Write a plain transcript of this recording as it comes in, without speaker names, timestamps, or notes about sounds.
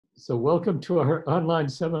So welcome to our online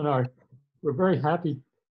seminar. We're very happy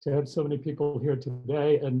to have so many people here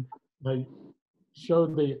today, and I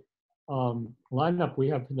showed the lineup we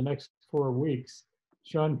have for the next 4 weeks.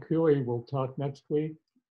 Sean Cooey will talk next week,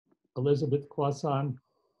 Elizabeth Kwasson,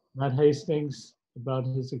 Matt Hastings about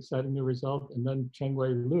his exciting new result, and then Cheng-Wei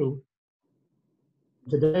Liu.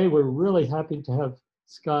 Today, we're really happy to have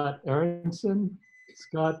Scott Aaronson.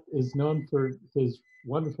 Scott is known for his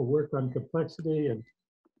wonderful work on complexity, and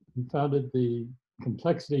he founded the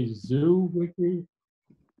Complexity Zoo Wiki.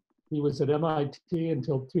 He was at MIT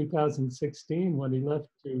until 2016 when he left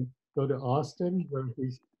to go to Austin, where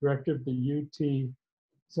he's director of the UT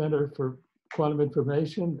Center for Quantum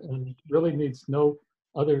Information, and really needs no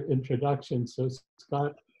other introduction. So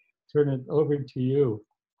Scott, turn it over to you.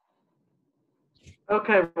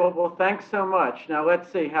 Okay, well, thanks so much. Now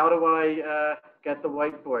let's see, how do I get the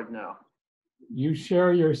whiteboard now? You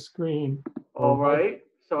share your screen. All right,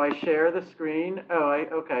 so I share the screen. Oh,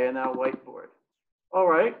 okay, and now whiteboard. All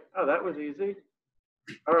right, oh, that was easy.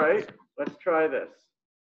 All right, let's try this.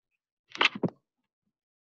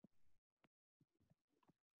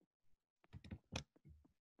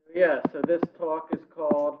 Yeah, so this talk is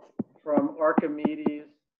called From Archimedes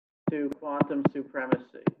to Quantum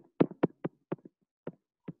Supremacy.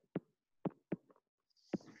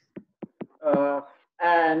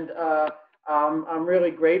 I'm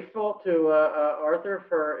really grateful to Arthur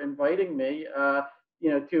for inviting me,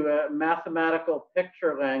 to a mathematical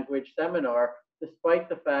picture language seminar, despite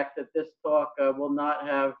the fact that this talk will not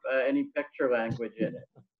have any picture language in it.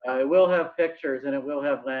 It will have pictures and it will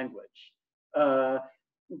have language.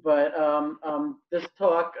 But this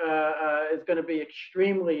talk is going to be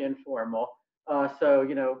extremely informal. So,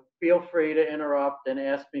 feel free to interrupt and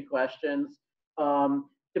ask me questions.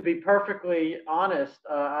 To be perfectly honest,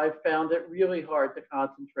 I've found it really hard to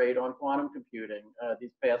concentrate on quantum computing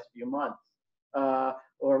these past few months,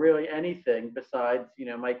 or really anything besides,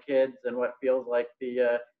 my kids and what feels like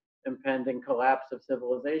the impending collapse of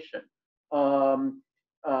civilization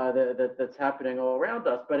that's happening all around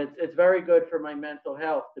us. But it's very good for my mental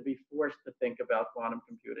health to be forced to think about quantum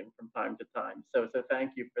computing from time to time. So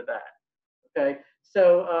thank you for that. Okay,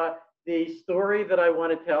 so the story that I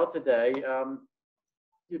want to tell today,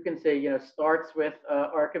 you can see, starts with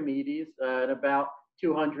Archimedes at about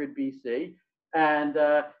 200 BC, and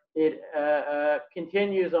it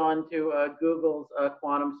continues on to Google's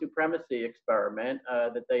quantum supremacy experiment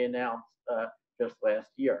that they announced just last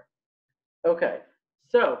year. Okay,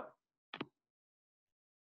 so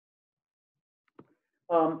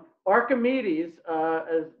Archimedes,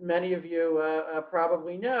 as many of you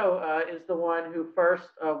probably know, is the one who first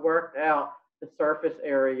worked out the surface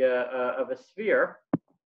area of a sphere.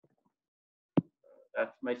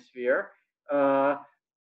 That's my sphere.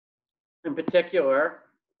 In particular,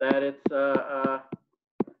 that it's that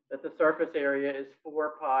the surface area is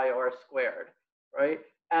 4 pi r squared, right?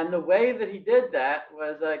 And the way that he did that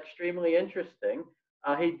was extremely interesting.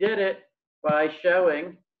 He did it by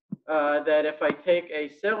showing that if I take a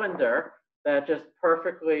cylinder that just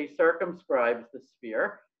perfectly circumscribes the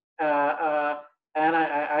sphere, and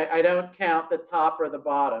I don't count the top or the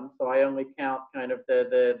bottom, so I only count kind of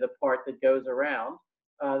the part that goes around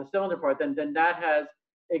the cylinder part, then that has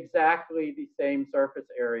exactly the same surface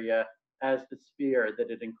area as the sphere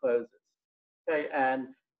that it encloses. Okay,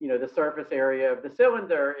 and the surface area of the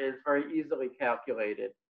cylinder is very easily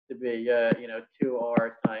calculated to be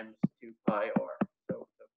 2r times 2 pi r, so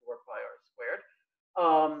 4 pi r squared.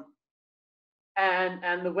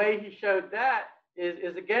 And the way he showed that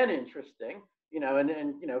is again interesting.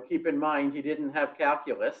 And keep in mind he didn't have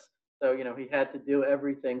calculus, so he had to do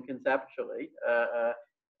everything conceptually,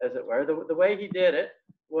 as it were. The way he did it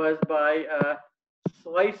was by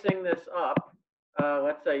slicing this up.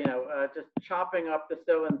 Let's say just chopping up the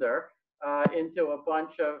cylinder into a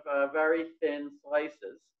bunch of very thin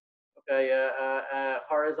slices, okay,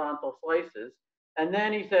 horizontal slices, and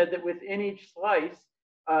then he said that within each slice,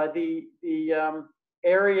 the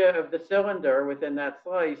area of the cylinder within that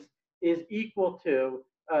slice is equal to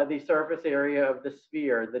the surface area of the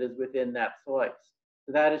sphere that is within that slice.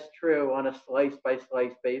 So that is true on a slice by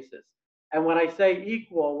slice basis. And when I say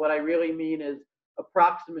equal, what I really mean is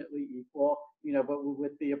approximately equal, but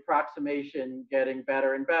with the approximation getting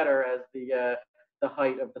better and better as the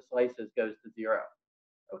height of the slices goes to 0.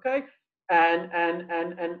 Okay, and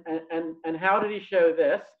how did he show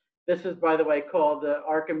this? This is, by the way, called the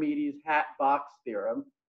Archimedes hat box theorem.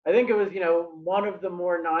 I think it was, one of the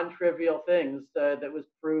more non-trivial things that was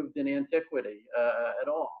proved in antiquity at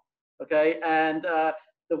all. Okay, and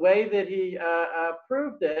the way that he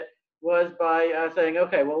proved it was by saying,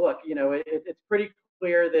 okay, well, look, it's pretty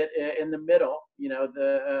clear that in the middle,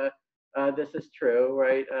 this is true,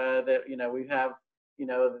 right? That we have,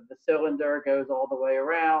 the cylinder goes all the way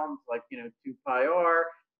around, like 2 pi r.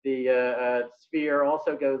 The sphere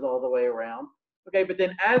also goes all the way around. Okay, but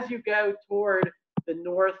then as you go toward the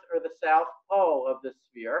north or the south pole of the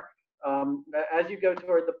sphere, as you go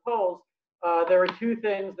toward the poles, there are two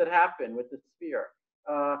things that happen with the sphere.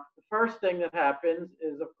 The first thing that happens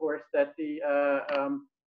is, of course, that the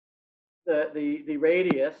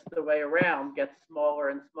radius, the way around, gets smaller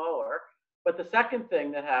and smaller. But the second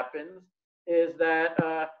thing that happens is that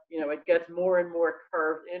it gets more and more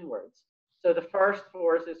curved inwards. So the first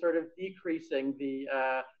force is sort of decreasing the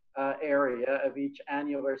area of each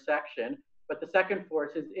annular section, but the second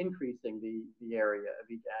force is increasing the area of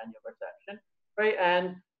each annular section, right?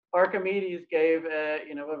 And Archimedes gave a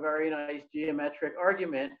very nice geometric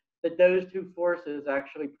argument that those two forces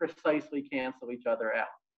actually precisely cancel each other out.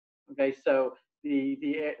 Okay, so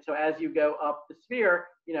so as you go up the sphere,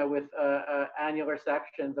 with annular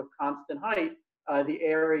sections of constant height, the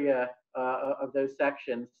area of those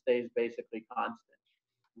sections stays basically constant.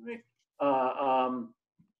 Right?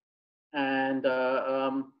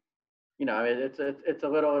 It's a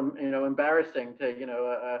little embarrassing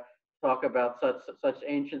to talk about such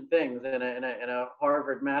ancient things in a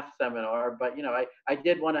Harvard math seminar, but I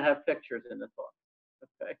did want to have pictures in the talk.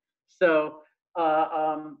 Okay, so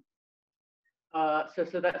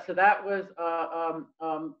that was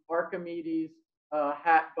Archimedes'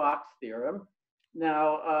 hat box theorem.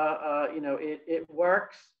 Now it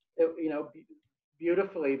works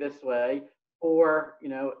beautifully this way for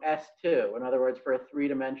S2. In other words, for a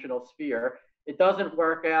three-dimensional sphere. It doesn't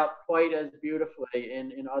work out quite as beautifully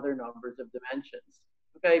in other numbers of dimensions.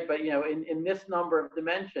 Okay, but in this number of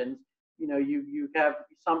dimensions, you have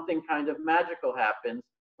something kind of magical happens,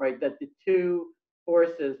 right? That the two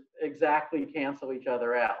forces exactly cancel each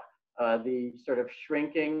other out. The sort of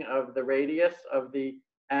shrinking of the radius of the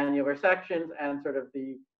annular sections and sort of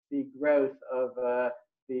the growth of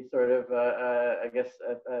the sort of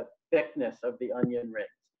thickness of the onion rings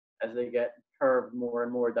as they get curved more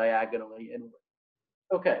and more diagonally inward.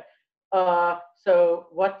 Okay, so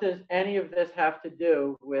what does any of this have to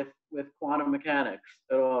do with quantum mechanics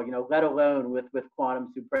at all? Let alone with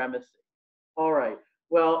quantum supremacy. All right.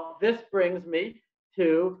 Well, this brings me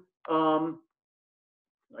to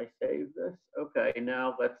I saved this. Okay,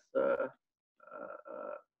 now let's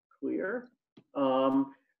clear.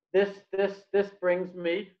 This brings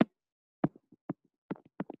me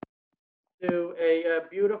to a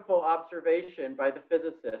beautiful observation by the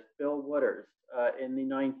physicist Bill Wooters in the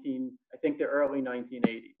early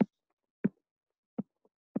 1980s.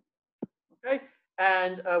 Okay,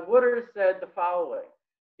 and Wooters said the following.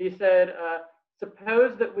 He said,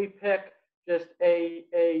 suppose that we pick just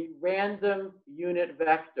a random unit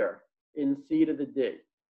vector in C to the D.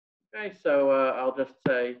 Okay, so I'll just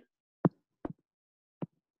say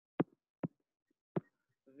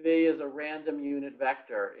V is a random unit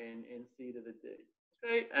vector in C to the D.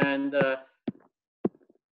 Okay, and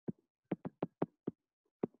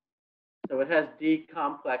so it has D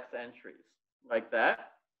complex entries like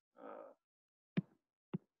that.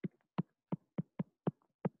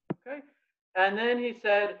 Okay, and then he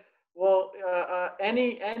said, well,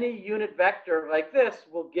 any unit vector like this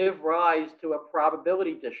will give rise to a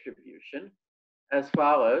probability distribution as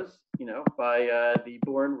follows, by the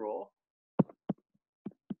Born rule.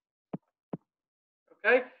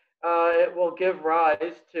 Okay, it will give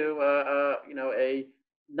rise to a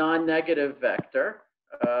non-negative vector,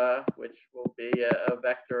 which will be a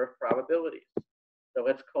vector of probabilities. So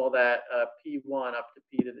let's call that P1 up to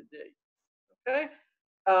P to the D. Okay,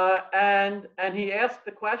 and he asked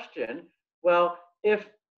the question, well, if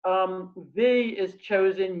V is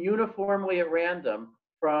chosen uniformly at random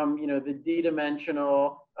from the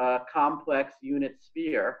d-dimensional complex unit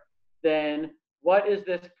sphere, then what is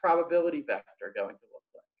this probability vector going to look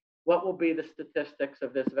like? What will be the statistics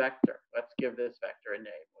of this vector? Let's give this vector a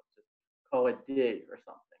name. Let's just call it D or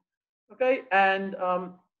something. Okay, and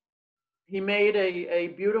he made a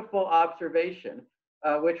beautiful observation,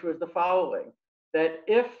 which was the following, that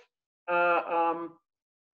if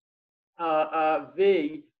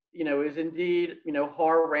V is indeed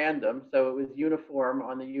Haar random, so it was uniform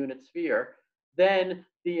on the unit sphere, then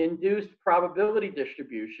the induced probability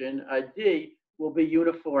distribution D will be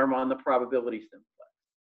uniform on the probability simplex.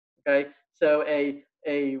 Okay, so a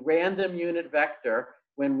random unit vector,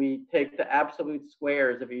 when we take the absolute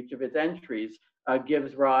squares of each of its entries,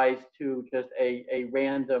 gives rise to just a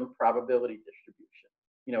random probability distribution,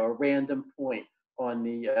 a random point on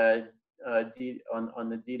the on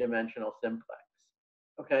the d-dimensional simplex.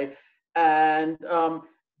 Okay, And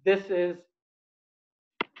this is,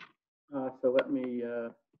 so let me,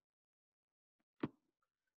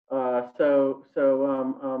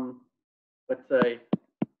 let's say,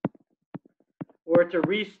 or to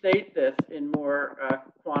restate this in more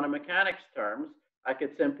quantum mechanics terms, I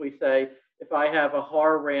could simply say, if I have a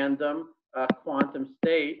Haar random quantum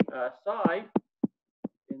state psi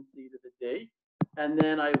in c to the d, and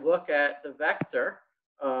then I look at the vector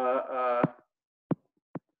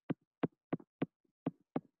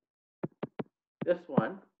this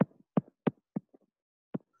one,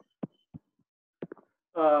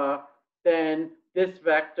 then this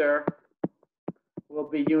vector will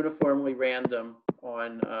be uniformly random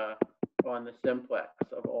on the simplex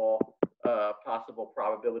of all possible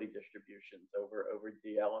probability distributions over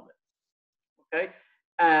d elements. Okay,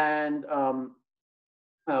 and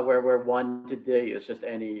where 1 to d is just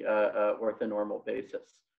any orthonormal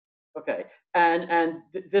basis. Okay, and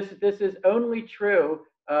this is only true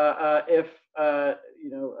if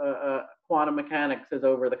quantum mechanics is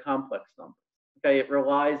over the complex numbers. Okay, it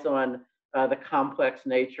relies on the complex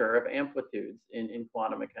nature of amplitudes in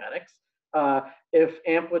quantum mechanics. If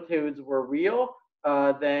amplitudes were real,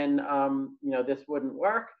 then this wouldn't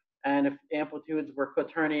work. And if amplitudes were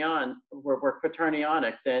quaternionic,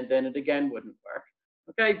 then it again wouldn't work.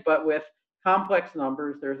 Okay, but with complex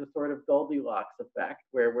numbers, there's a sort of Goldilocks effect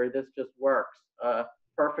where this just works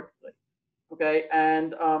perfectly. Okay,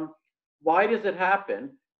 and why does it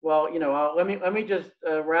happen? Well, let me just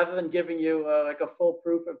rather than giving you like a full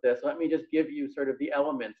proof of this, let me just give you sort of the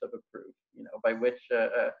elements of a proof, by which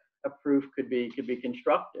a proof could be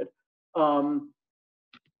constructed.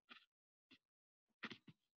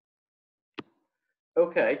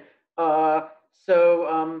 Okay, so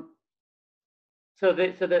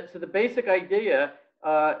the basic idea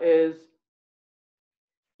is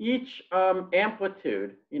each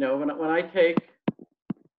amplitude. When I take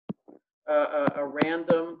a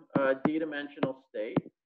random d-dimensional state,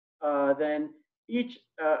 then each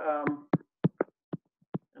and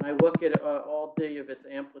I look at all d of its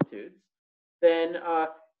amplitudes, then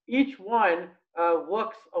each one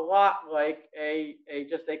looks a lot like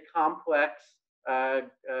just a complex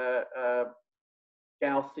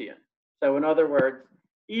Gaussian. So in other words,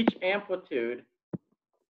 each amplitude,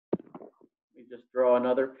 let me just draw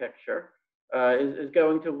another picture, is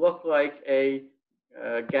going to look like a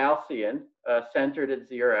Gaussian centered at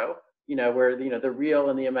 0, where the real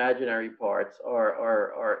and the imaginary parts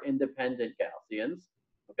are independent Gaussians.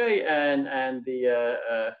 Okay, and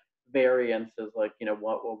the variance is like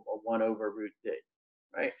 1 over root d,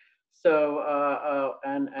 right? So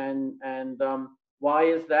why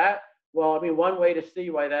is that? Well, I mean, one way to see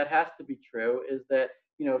why that has to be true is that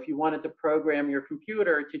if you wanted to program your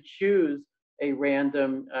computer to choose a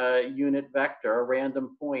random unit vector, a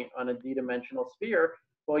random point on a d-dimensional sphere,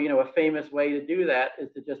 well, a famous way to do that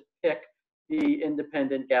is to just pick the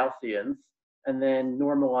independent Gaussians and then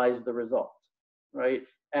normalize the results, right?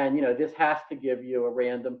 And this has to give you a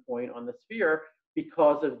random point on the sphere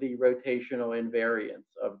because of the rotational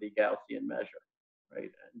invariance of the Gaussian measure,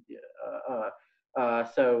 right? And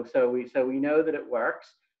so we know that it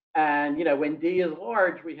works. And when d is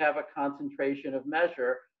large, we have a concentration of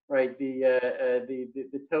measure, right?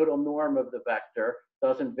 The total norm of the vector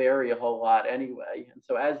doesn't vary a whole lot anyway. And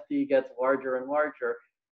so as d gets larger and larger,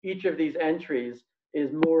 each of these entries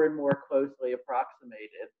is more and more closely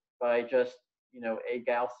approximated by just a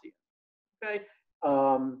Gaussian. Okay,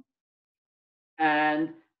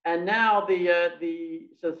 and now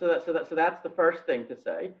so that's the first thing to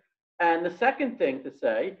say, and the second thing to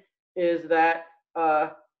say is that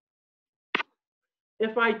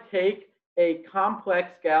if I take a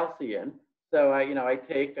complex Gaussian, so I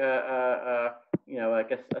take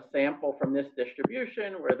like a sample from this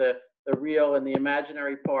distribution where the real and the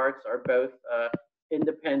imaginary parts are both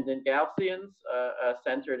independent Gaussians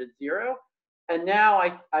centered at 0. And now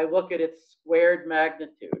I look at its squared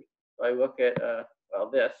magnitude. So I look at, well,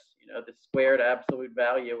 this, the squared absolute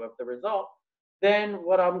value of the result. Then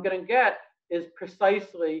what I'm going to get is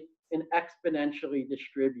precisely an exponentially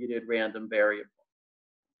distributed random variable.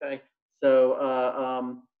 Okay, so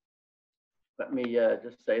let me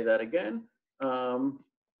just say that again.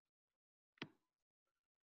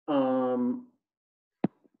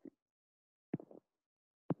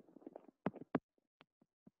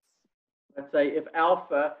 Let's say if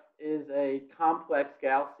alpha is a complex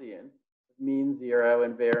Gaussian, mean 0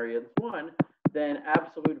 and variance 1, then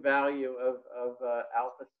absolute value of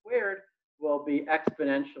alpha squared will be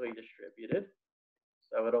exponentially distributed.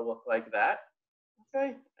 So it'll look like that.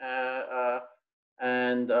 Okay,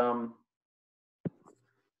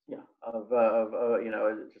 yeah.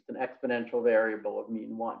 just an exponential variable of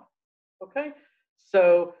mean 1. Okay,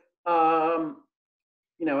 so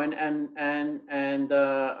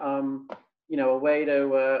a way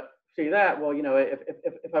to see that, well,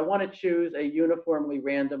 if I want to choose a uniformly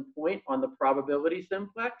random point on the probability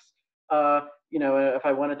simplex, if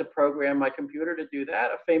I wanted to program my computer to do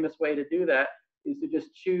that, a famous way to do that is to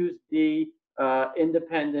just choose the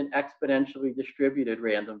independent exponentially distributed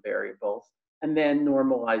random variables and then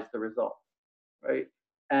normalize the result, right?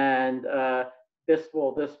 And this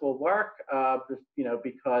will work,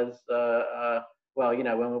 because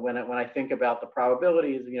when I think about the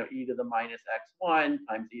probabilities, e to the minus x1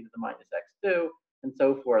 times e to the minus x2 and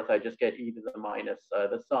so forth, I just get e to the minus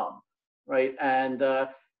the sum, right? And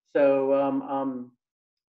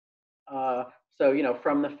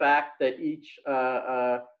from the fact that each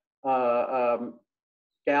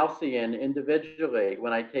Gaussian individually,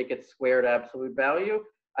 when I take its squared absolute value,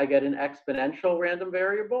 I get an exponential random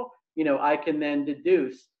variable. I can then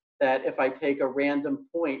deduce that if I take a random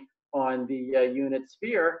point on the unit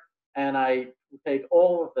sphere and I take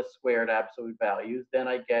all of the squared absolute values, then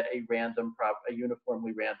I get a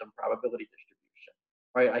uniformly random probability distribution,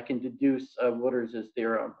 right? I can deduce Wooders's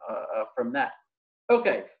theorem from that.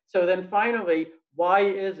 Okay, so then finally, why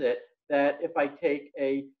is it that if I take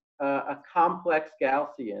a complex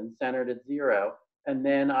Gaussian centered at 0, and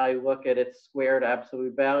then I look at its squared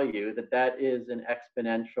absolute value, that is an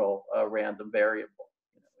exponential random variable,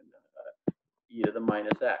 e to the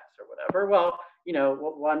minus x or whatever? Well,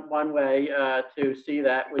 one way to see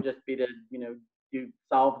that would just be to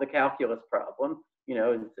solve the calculus problem.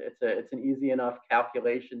 It's an easy enough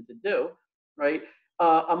calculation to do, right?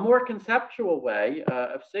 A more conceptual way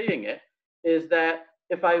of seeing it is that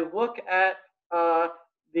if I look at I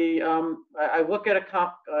look at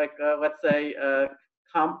let's say a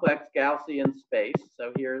complex Gaussian space.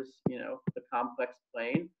 So here's the complex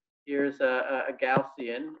plane. Here's a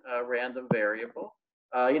Gaussian random variable.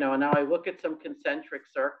 And now I look at some concentric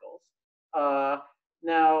circles. Of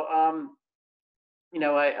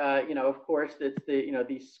course, it's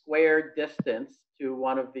the squared distance to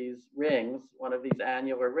one of these rings, one of these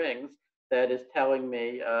annular rings, that is telling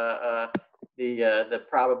me the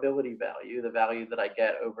probability value, the value that I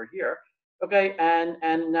get over here. Okay, and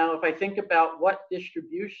now if I think about what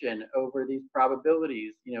distribution over these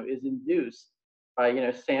probabilities, is induced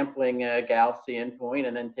by sampling a Gaussian point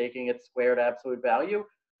and then taking its squared absolute value,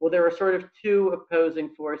 well, there are sort of two opposing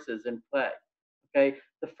forces in play. Okay,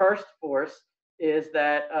 the first force is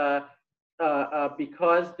that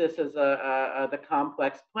because this is the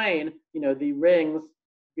complex plane, the rings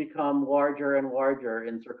become larger and larger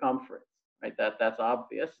in circumference. Right, that's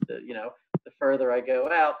obvious. The further I go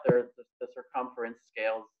out, the circumference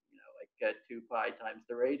scales, like 2 pi times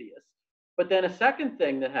the radius. But then a second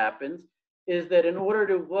thing that happens is that in order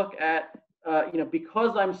to look at,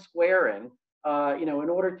 because I'm squaring, in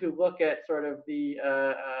order to look at sort of the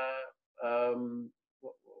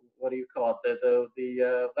what do you call it,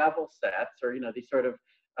 the level sets, or these sort of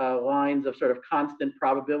lines of sort of constant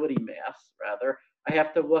probability mass, rather, I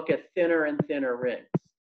have to look at thinner and thinner rings,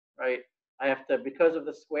 right? I have to, because of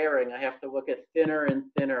the squaring, I have to look at thinner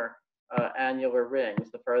and thinner annular rings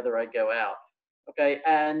the further I go out. Okay,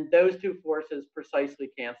 and those two forces precisely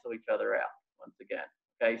cancel each other out once again.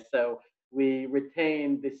 Okay, so we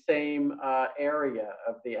retain the same area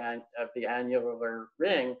of the annular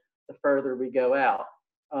ring the further we go out,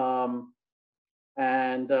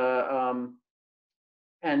 and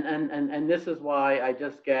this is why I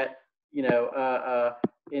just get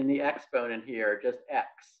in the exponent here just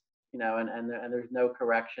x. And there's no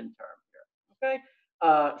correction term here. Okay,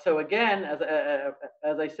 so again,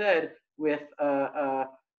 as I said, with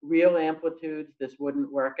real amplitudes, this wouldn't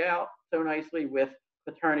work out so nicely. With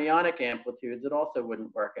quaternionic amplitudes, it also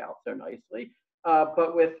wouldn't work out so nicely.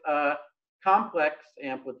 But with complex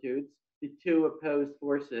amplitudes, the two opposed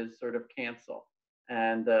forces sort of cancel,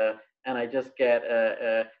 and I just get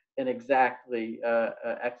an exactly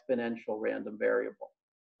exponential random variable.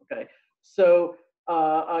 Okay, so.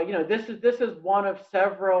 This is one of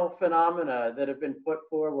several phenomena that have been put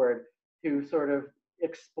forward to sort of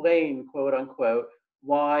explain, quote unquote,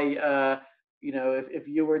 why if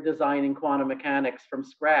you were designing quantum mechanics from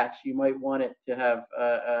scratch, you might want it to have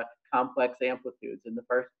complex amplitudes in the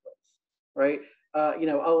first place, right?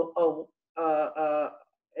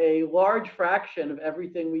 A large fraction of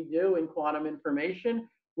everything we do in quantum information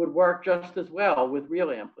would work just as well with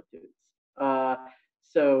real amplitudes.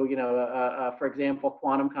 So, for example,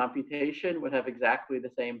 quantum computation would have exactly the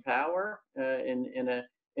same power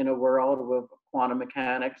in a world with quantum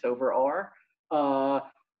mechanics over R.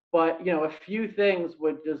 but a few things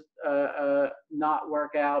would just not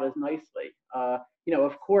work out as nicely.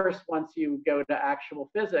 Of course, once you go to actual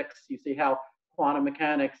physics, you see how quantum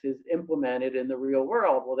mechanics is implemented in the real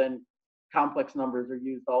world. Well, then complex numbers are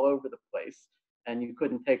used all over the place, and you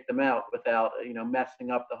couldn't take them out without messing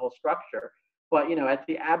up the whole structure. But at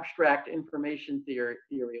the abstract information theory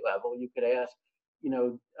level, you could ask,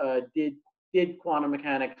 did quantum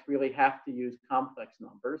mechanics really have to use complex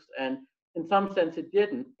numbers? And in some sense, it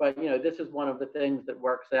didn't. But this is one of the things that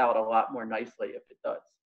works out a lot more nicely if it does.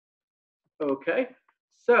 Okay,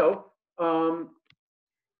 so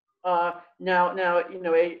now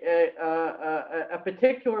a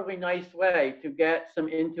particularly nice way to get some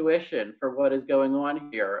intuition for what is going on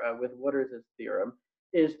here with Wooders's theorem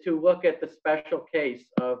is to look at the special case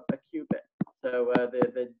of a qubit. So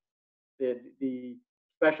the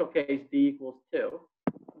special case d equals 2,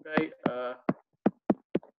 right?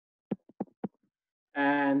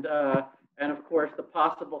 And of course, the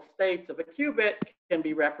possible states of a qubit can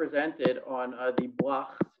be represented on the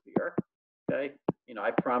Bloch sphere. Okay,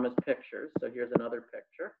 I promised pictures, so here's another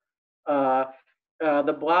picture.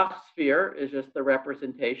 The Bloch sphere is just the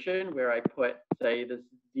representation where I put, say, this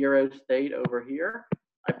 0 state over here.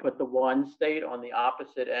 I put the 1 state on the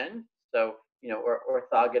opposite end. So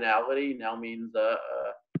orthogonality now means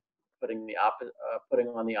putting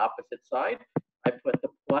on the opposite side. I put the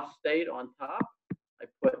plus state on top. I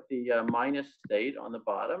put the minus state on the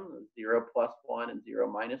bottom, 0 plus 1 and 0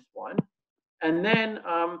 minus 1. And then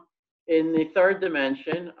in the third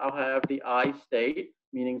dimension, I'll have the I state,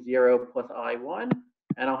 meaning 0 plus I1,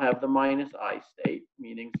 and I'll have the minus I state,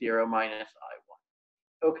 meaning 0 minus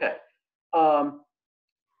I1. Okay.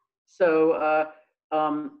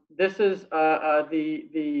 This is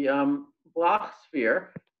the Bloch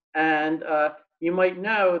sphere, and you might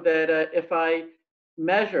know that if I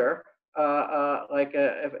measure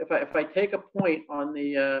if I take a point on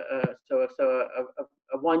the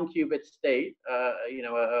a 1 qubit state,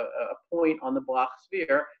 a point on the Bloch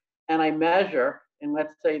sphere, and I measure in,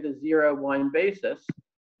 let's say, the 0, 1 basis,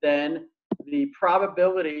 then the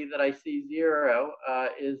probability that I see 0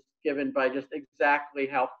 is given by just exactly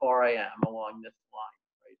how far I am along this line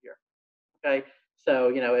right here. Okay,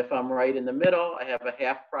 so if I'm right in the middle, I have a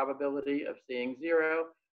half probability of seeing 0,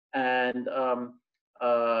 and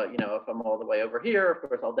if I'm all the way over here, of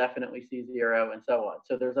course, I'll definitely see 0, and so on.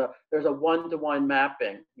 So there's a one-to-one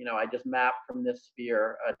mapping. I just map from this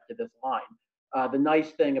sphere to this line. The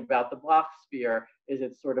nice thing about the Bloch sphere is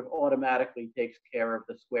it sort of automatically takes care of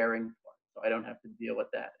the squaring part, so I don't have to deal with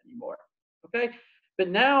that anymore. Okay, but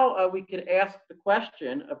now we could ask the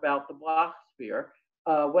question about the Bloch sphere.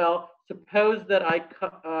 Well, suppose that I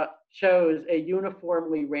chose a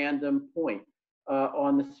uniformly random point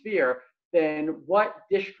on the sphere. Then what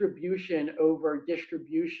distribution over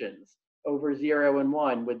distributions over 0 and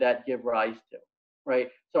 1 would that give rise to, right?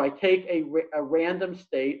 So I take a random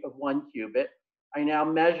state of 1 qubit. I now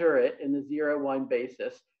measure it in the 0, 1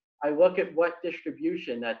 basis. I look at what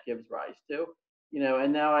distribution that gives rise to,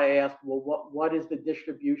 and now I ask, well, what is the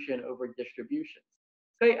distribution over distributions?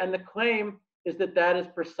 Okay, and the claim is that that is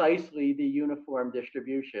precisely the uniform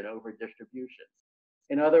distribution over distributions.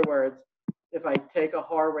 In other words, if I take a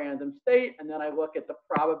Haar random state and then I look at the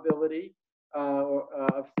probability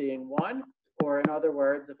of seeing 1, or in other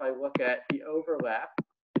words, if I look at the overlap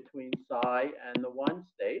between psi and the 1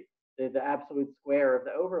 state, the absolute square of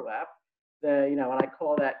the overlap, and I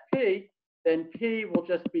call that P, then P will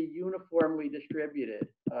just be uniformly distributed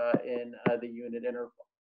in the unit interval.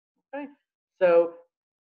 Okay, so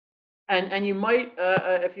and you might,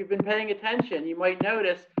 if you've been paying attention, you might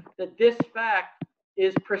notice that this fact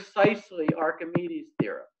is precisely Archimedes'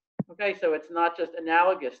 theorem. Okay, so it's not just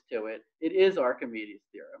analogous to it, it is Archimedes'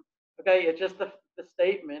 theorem. Okay, it's just the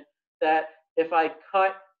statement that if I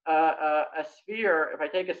cut a sphere, if I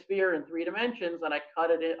take a sphere in 3 dimensions and I cut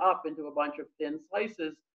it up into a bunch of thin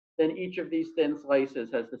slices, then each of these thin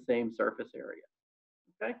slices has the same surface area.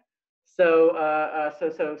 Okay,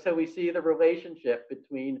 so we see the relationship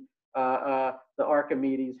between the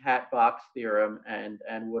Archimedes Hat-Box theorem and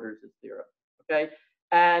Wooders's theorem. Okay,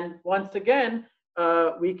 and once again,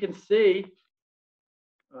 we can see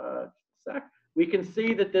that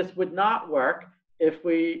this would not work if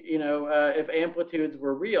we, if amplitudes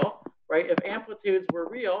were real, right? If amplitudes were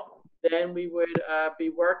real, then we would be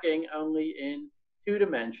working only in 2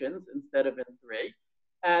 dimensions instead of in 3.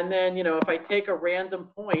 And then, if I take a random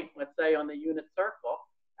point, let's say on the unit circle,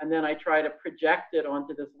 and then I try to project it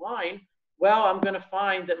onto this line, well, I'm going to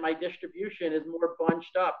find that my distribution is more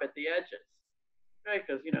bunched up at the edges. Okay,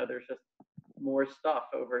 because there's just more stuff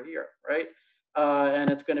over here, right?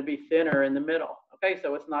 And it's going to be thinner in the middle. Okay,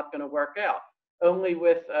 so it's not going to work out. Only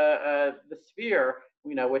with the sphere,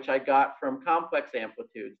 which I got from complex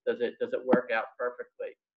amplitudes, does it work out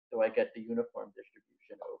perfectly. So I get the uniform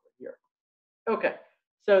distribution over here. Okay,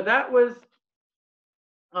 so that was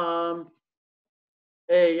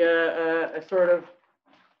a sort of,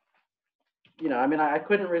 I mean, I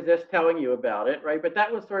couldn't resist telling you about it, right? But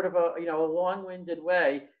that was sort of a long-winded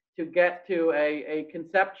way to get to a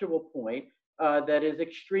conceptual point that is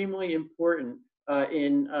extremely important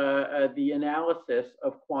in the analysis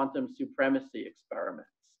of quantum supremacy experiments.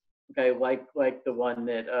 Okay, like the one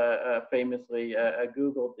that famously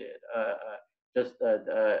Google did just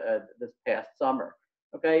this past summer.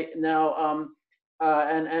 Okay, now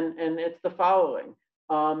and it's the following.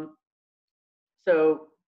 So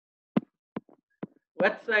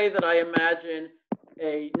let's say that I imagine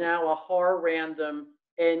now a Haar random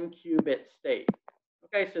n qubit state.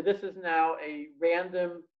 Okay, so this is now a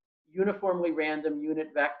uniformly random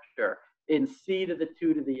unit vector in c to the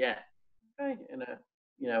 2 to the n. Okay, in a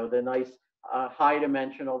the nice high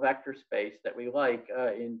dimensional vector space that we like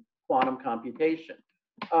in quantum computation.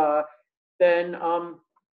 Then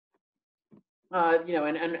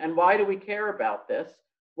and why do we care about this?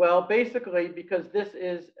 Well, basically because this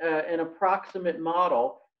is an approximate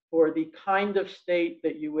model for the kind of state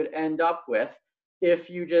that you would end up with if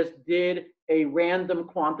you just did a random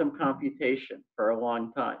quantum computation for a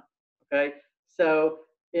long time. Okay, so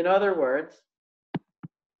in other words,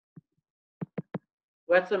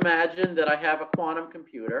 let's imagine that I have a quantum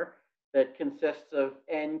computer that consists of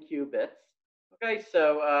n qubits. Okay,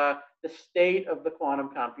 so the state of the quantum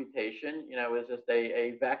computation, is just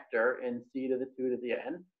a vector in c to the 2 to the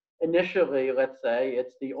n. Initially, let's say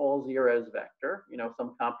it's the all zeros vector,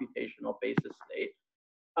 some computational basis state.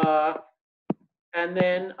 And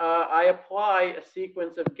then I apply a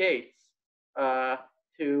sequence of gates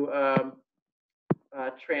to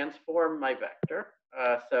transform my vector.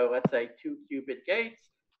 So let's say 2 qubit gates,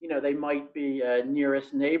 they might be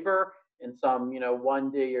nearest neighbor in some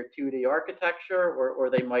 1D or 2D architecture, or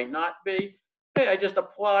they might not be. Okay, I just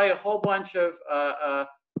apply a whole bunch of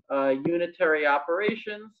unitary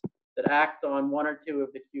operations that act on 1 or 2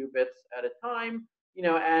 of the qubits at a time,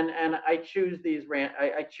 and I choose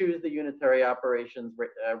I choose the unitary operations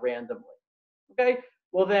randomly. Okay,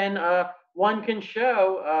 well then one can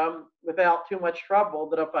show without too much trouble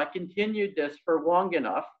that if I continued this for long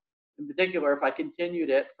enough, in particular if I continued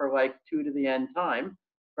it for like 2 to the n time,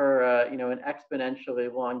 for an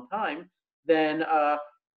exponentially long time, then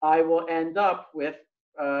I will end up with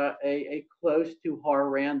a close to Haar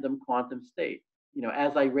random quantum state,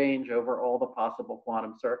 as I range over all the possible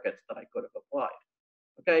quantum circuits that I could have applied.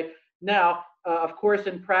 Okay, now of course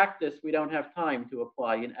in practice we don't have time to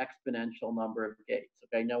apply an exponential number of gates.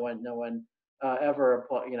 Okay, no one ever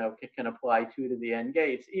can apply 2 to the n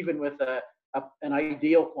gates, even with an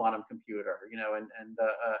ideal quantum computer,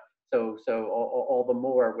 so all the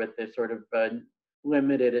more with this sort of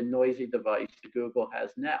limited and noisy device that Google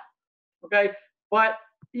has now. Okay, but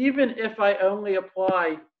even if I only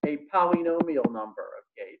apply a polynomial number of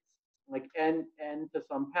gates, like n to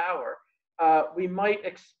some power, we might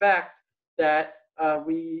expect that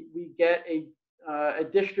we get a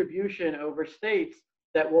distribution over states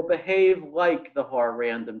that will behave like the Haar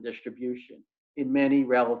random distribution in many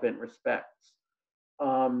relevant respects.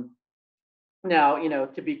 Now,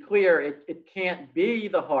 to be clear, it can't be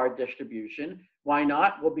the Haar distribution. Why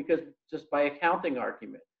not? Well, because just by a counting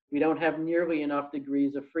argument, we don't have nearly enough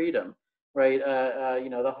degrees of freedom, right?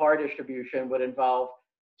 The Haar distribution would involve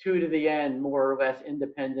 2 to the n more or less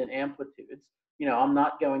independent amplitudes. I'm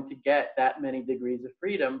not going to get that many degrees of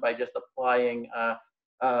freedom by just applying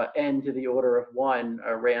n to the order of 1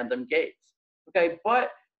 random gates. Okay,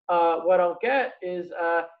 but what I'll get is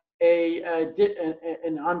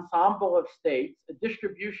an ensemble of states, a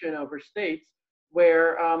distribution over states,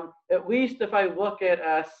 where at least if I look at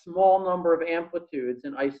a small number of amplitudes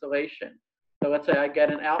in isolation, so let's say I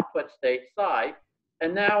get an output state psi,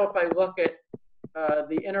 and now if I look at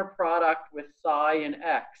the inner product with psi and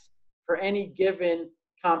x for any given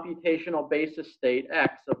computational basis state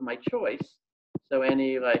x of my choice, so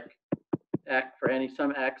any like x for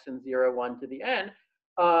some x and 0, 1 to the n,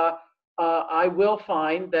 I will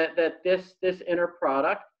find that this inner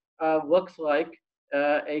product looks like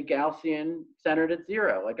a Gaussian centered at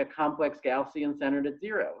 0, like a complex Gaussian centered at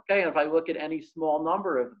 0. Okay, and if I look at any small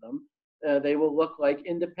number of them, they will look like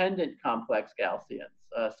independent complex Gaussians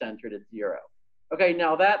centered at 0. Okay,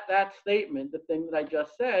 now that statement, the thing that I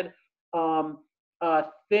just said,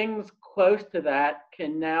 things close to that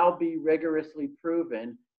can now be rigorously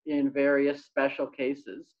proven in various special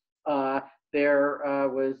cases. there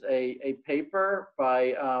was a paper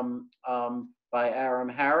by Aram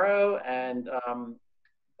Harrow and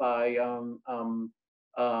by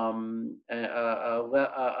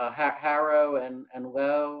Harrow and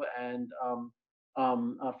Lowe and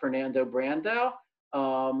Fernando Brandao.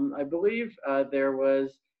 I believe there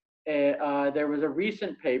was a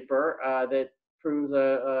recent paper that proves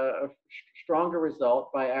a stronger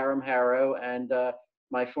result by Aram Harrow and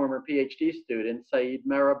my former PhD student, Saeed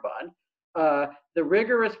Mehraban. The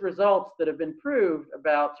rigorous results that have been proved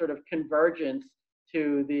about sort of convergence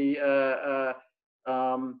to the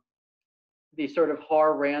sort of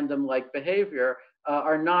Haar random-like behavior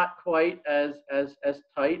are not quite as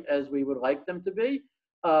tight as we would like them to be.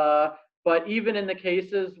 But even in the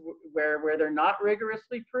cases where they're not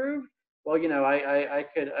rigorously proved, well, you know, I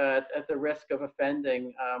could, at the risk of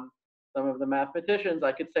offending some of the mathematicians,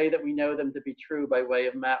 I could say that we know them to be true by way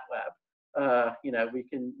of MATLAB. You know, we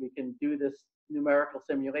can do this numerical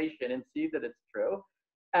simulation and see that it's true.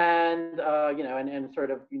 And you know, and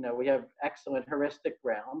sort of, you know, we have excellent heuristic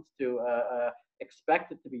grounds to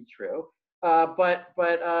expect it to be true. But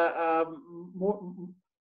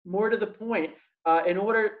more to the point, in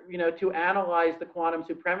order, you know, to analyze the quantum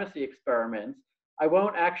supremacy experiments, I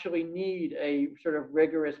won't actually need a sort of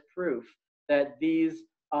rigorous proof that these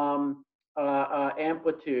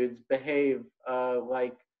amplitudes behave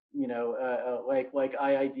like, you know, like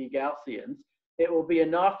IID Gaussians. It will be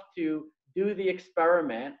enough to do the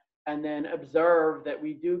experiment and then observe that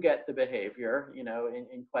we do get the behavior, you know,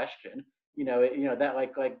 in question. You know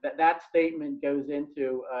that that statement goes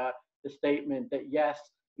into the statement that yes,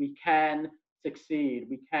 we can succeed,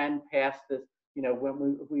 we can pass this. You know,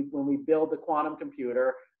 when we build the quantum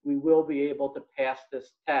computer, we will be able to pass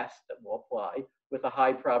this test that will apply with a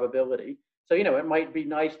high probability. So, you know, it might be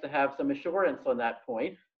nice to have some assurance on that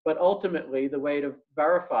point, but ultimately the way to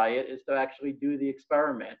verify it is to actually do the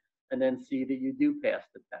experiment and then see that you do pass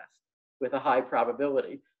the test with a high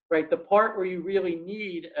probability, right? The part where you really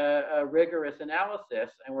need a rigorous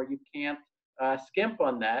analysis and where you can't skimp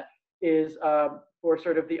on that is for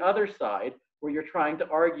sort of the other side, where you're trying to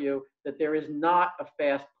argue that there is not a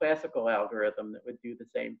fast classical algorithm that would do the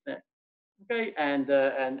same thing, okay? And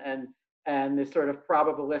this sort of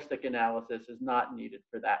probabilistic analysis is not needed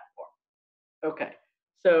for that part. Okay,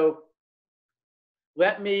 so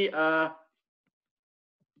let me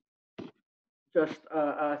just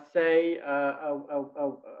say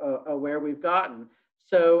where we've gotten.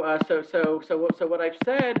 So what I've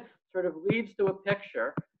said sort of leads to a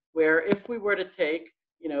picture where if we were to take,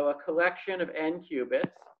 you know, a collection of n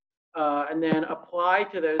qubits and then apply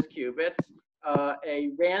to those qubits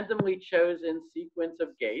a randomly chosen sequence of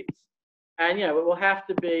gates, and you know, it will have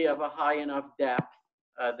to be of a high enough depth,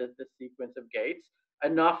 the sequence of gates,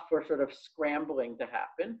 enough for sort of scrambling to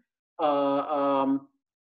happen.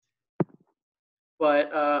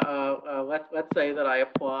 Let's say that I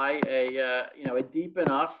apply a you know, a deep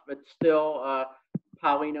enough but still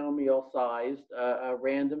polynomial sized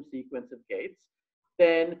random sequence of gates.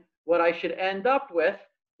 Then what I should end up with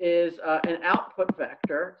is an output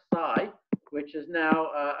vector psi, which is now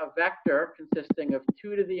a vector consisting of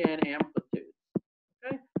 2 to the n amplitudes.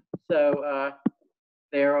 Okay, so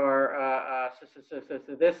there are so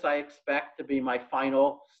this I expect to be my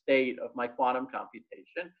final state of my quantum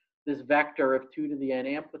computation, this vector of 2 to the n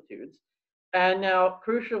amplitudes. And now,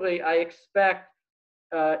 crucially, I expect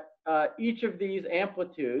each of these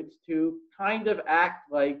amplitudes to kind of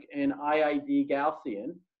act like an IID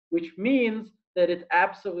Gaussian, which means that its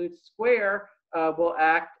absolute square will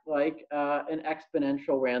act like an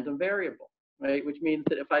exponential random variable, right? Which means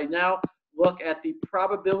that if I now look at the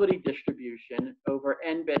probability distribution over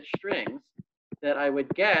n-bit strings that I would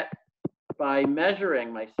get by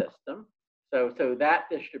measuring my system, so that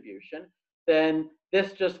distribution, then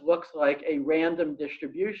this just looks like a random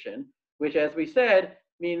distribution, which, as we said,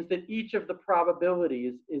 means that each of the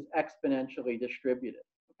probabilities is exponentially distributed.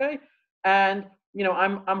 Okay, and you know,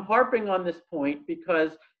 I'm harping on this point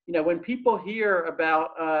because, you know, when people hear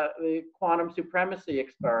about the quantum supremacy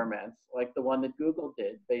experiments, like the one that Google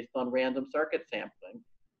did based on random circuit sampling,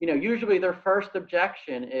 you know, usually their first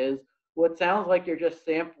objection is, well, it sounds like you're just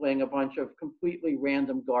sampling a bunch of completely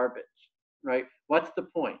random garbage, right? What's the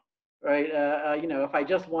point, right? You know, if I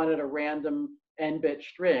just wanted a random n-bit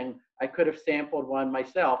string, I could have sampled one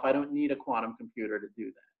myself. I don't need a quantum computer to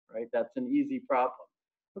do that, right? That's an easy problem.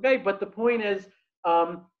 Okay, but the point is,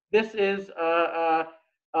 this is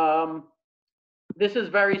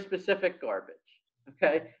very specific garbage.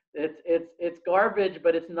 Okay, it's garbage,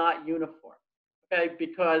 but it's not uniform. Okay,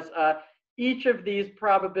 because each of these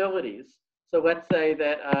probabilities, So let's say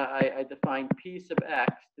that I define p sub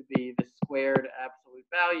x to be the squared absolute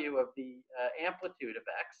value of the amplitude of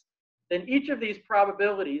x. Then each of these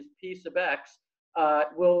probabilities, p sub x,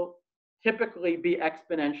 will typically be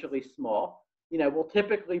exponentially small. Will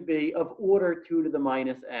typically be of order 2 to the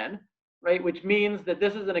minus n, right? Which means that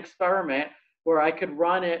this is an experiment where I could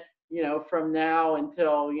run it, from now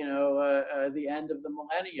until, the end of the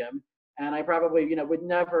millennium, and I probably, would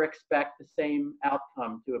never expect the same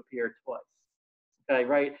outcome to appear twice. Okay,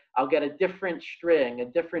 right? I'll get a different string, a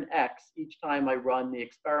different x each time I run the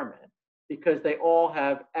experiment because they all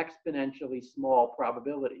have exponentially small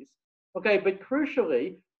probabilities. Okay, but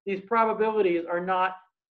crucially, these probabilities are not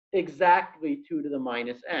exactly 2 to the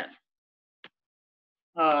minus n.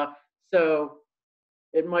 So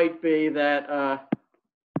it might be that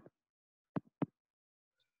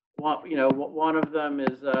one of them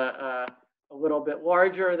is a little bit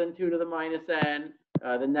larger than 2 to the minus n.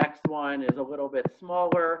 The next one is a little bit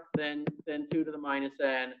smaller than 2 to the minus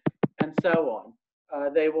n, and so on.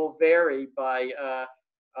 They will vary by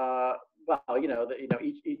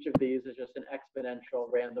each of these is just an exponential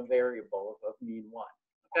random variable of mean 1.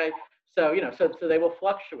 Okay, so so they will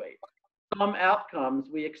fluctuate. Some outcomes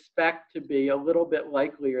we expect to be a little bit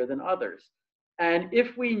likelier than others. And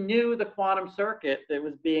if we knew the quantum circuit that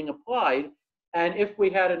was being applied, and if we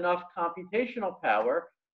had enough computational power,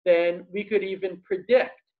 then we could even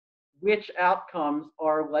predict which outcomes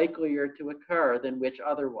are likelier to occur than which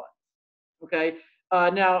other ones. Okay.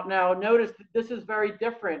 Now notice that this is very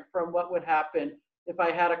different from what would happen if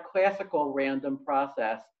I had a classical random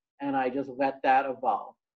process and I just let that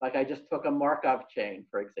evolve. Like I just took a Markov chain,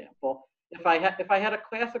 for example. If I had a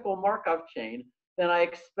classical Markov chain, then I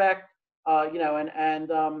expect I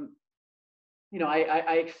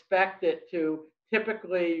expect it to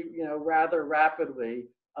typically, rather rapidly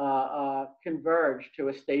converge to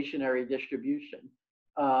a stationary distribution.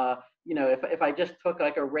 If I just took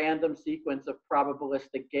like a random sequence of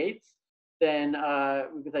probabilistic gates, then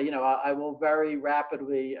we could say, I will very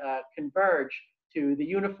rapidly converge to the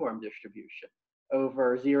uniform distribution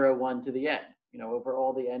over 0, 1 to the n, over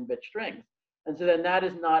all the n-bit strings. And so then that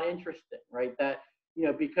is not interesting, right? That,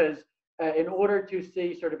 because in order to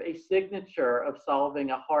see sort of a signature of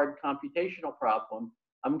solving a hard computational problem,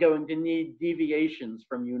 I'm going to need deviations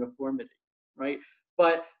from uniformity, right?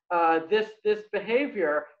 But this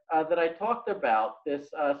behavior that I talked about,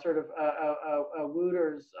 this sort of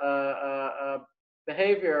Wooter's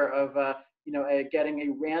behavior of getting a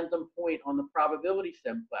random point on the probability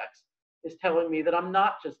simplex, is telling me that I'm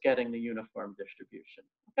not just getting the uniform distribution.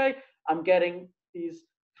 Okay, I'm getting these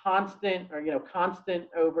constant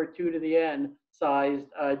over 2 to the n sized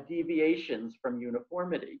deviations from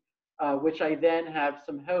uniformity, which I then have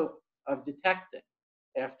some hope of detecting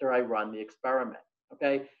after I run the experiment.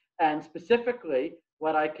 Okay, and specifically,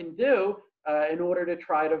 what I can do in order to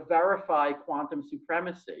try to verify quantum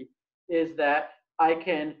supremacy is that I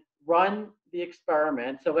can run the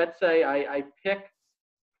experiment. So let's say I pick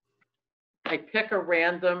a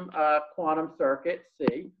random quantum circuit,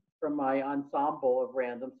 C, from my ensemble of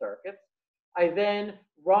random circuits. I then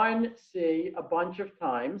run C a bunch of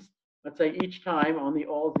times, let's say each time on the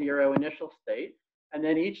all 0 initial state. And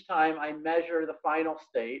then each time I measure the final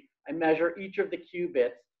state, I measure each of the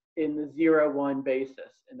qubits in the 0, 1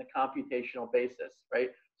 basis, in the computational basis,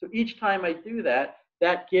 right? So each time I do that,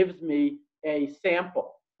 that gives me a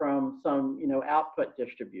sample from some, output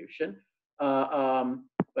distribution.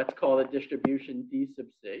 Let's call it distribution D sub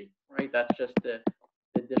C, right? That's just the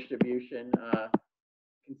distribution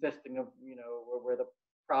consisting of, where the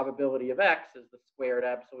probability of x is the squared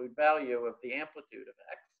absolute value of the amplitude of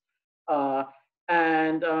x.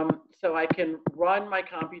 So I can run my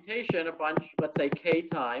computation a bunch, let's say k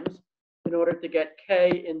times, in order to get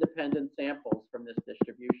k independent samples from this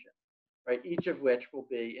distribution, right? Each of which will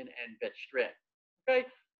be an n-bit string. Okay,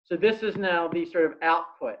 so this is now the sort of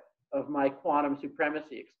output of my quantum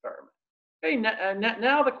supremacy experiment. Okay,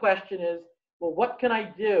 now the question is, well, what can I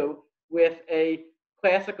do with a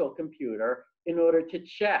classical computer in order to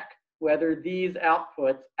check whether these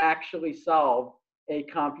outputs actually solve a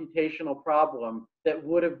computational problem that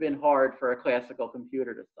would have been hard for a classical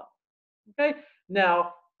computer to solve? Okay,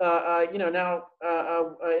 now,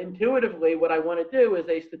 intuitively, what I want to do is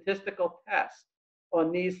a statistical test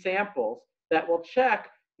on these samples that will check,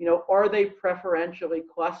 are they preferentially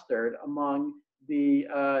clustered among the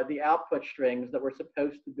output strings that were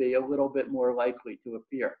supposed to be a little bit more likely to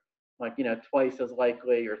appear, like, twice as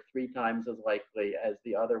likely or 3 times as likely as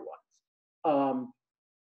the other ones.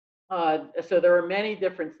 So there are many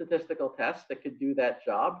different statistical tests that could do that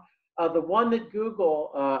job. The one that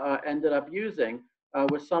Google ended up using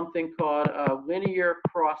was something called linear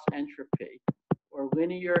cross entropy, or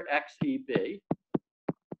linear XEB.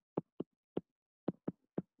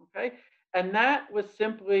 Okay, and that was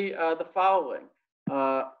simply the following.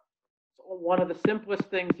 One of the simplest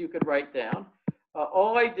things you could write down.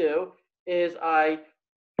 All I do is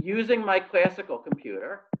using my classical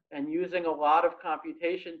computer and using a lot of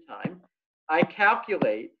computation time, I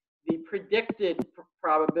calculate the predicted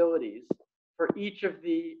probabilities for each of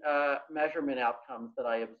the measurement outcomes that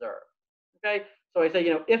I observe. Okay, so I say,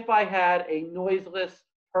 if I had a noiseless,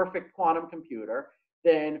 perfect quantum computer,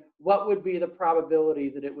 then what would be the probability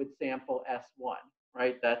that it would sample S1,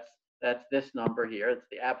 right? That's this number here. It's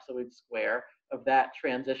the absolute square of that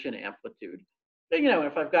transition amplitude. So,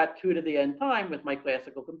 if I've got 2 to the n time with my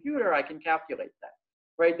classical computer, I can calculate that,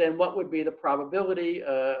 right? Then what would be the probability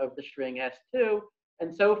of the string S2,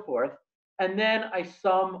 and so forth. And then I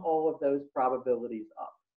sum all of those probabilities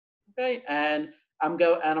up, okay? And I'm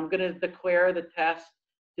going to declare the test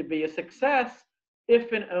to be a success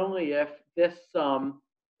if and only if this sum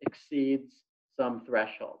exceeds some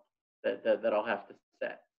threshold that I'll have to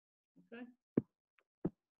set. Okay.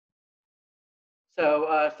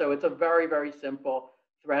 So it's a very, very simple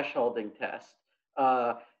thresholding test.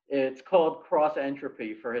 It's called cross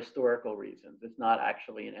entropy for historical reasons. It's not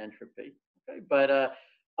actually an entropy. Okay, but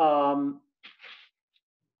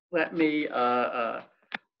let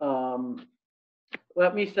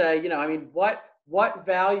me say, what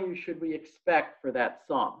value should we expect for that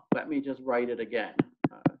sum? Let me just write it again.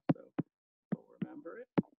 So we'll remember it.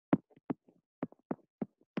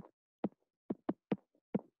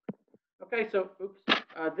 Okay, so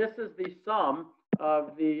this is the sum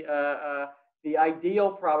of the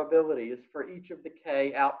ideal probabilities for each of the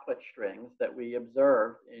k output strings that we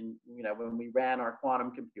observed in, when we ran our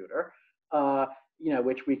quantum computer,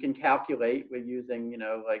 which we can calculate with using,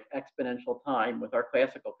 like exponential time with our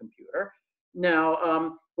classical computer.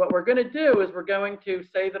 Now, what we're going to do is we're going to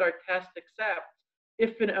say that our test accepts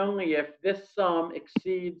if and only if this sum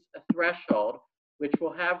exceeds a threshold, which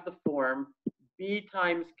will have the form b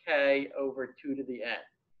times k over 2 to the n,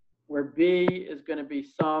 where b is going to be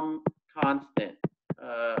some constant,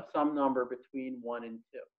 some number between 1 and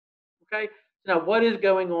 2. Okay, so now what is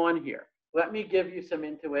going on here? Let me give you some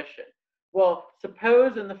intuition. Well,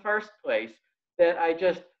 suppose in the first place that I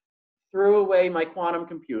just threw away my quantum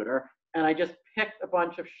computer and I just picked a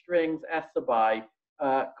bunch of strings s sub I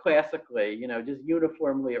classically, just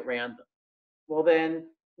uniformly at random. Well, then,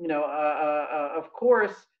 of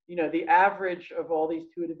course, the average of all these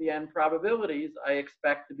 2 to the n probabilities I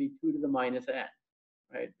expect to be 2 to the minus n,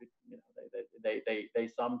 right? They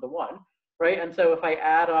sum to 1, right? And so if I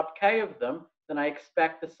add up k of them, then I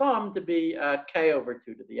expect the sum to be k over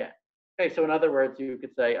 2 to the n. Okay, so in other words, you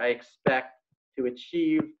could say I expect to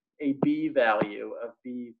achieve a b value of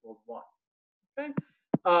b equals 1. Okay.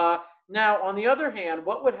 Now, on the other hand,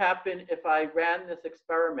 what would happen if I ran this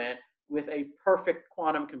experiment with a perfect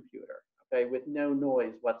quantum computer, okay, with no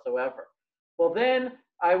noise whatsoever? Well, then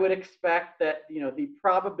I would expect that, the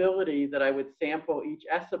probability that I would sample each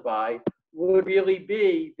s sub I would really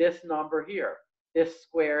be this number here, this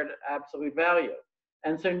squared absolute value.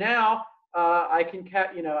 And so now I can,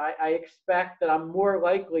 I expect that I'm more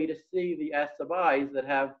likely to see the s sub i's that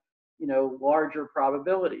have, larger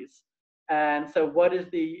probabilities. And so what is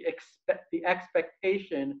the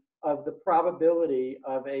expectation of the probability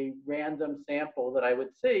of a random sample that I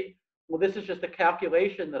would see? Well, this is just a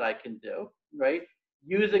calculation that I can do, right?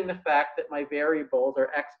 Using the fact that my variables are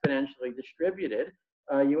exponentially distributed,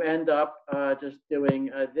 you end up just doing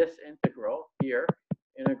this integral here,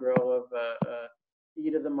 integral of e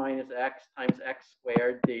to the minus x times x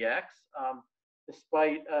squared dx.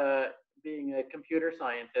 Despite being a computer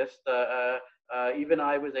scientist, even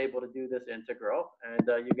I was able to do this integral, and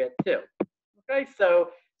you get 2. Okay,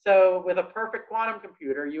 so with a perfect quantum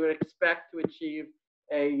computer, you would expect to achieve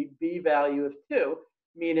a b value of 2,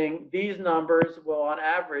 meaning these numbers will on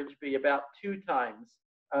average be about 2 times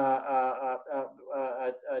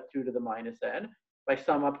 2 to the minus n. If I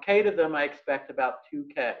sum up k to them, I expect about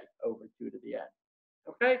 2k over 2 to the n.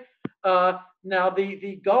 Okay, now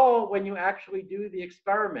the goal when you actually do the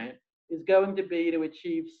experiment is going to be to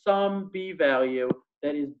achieve some b value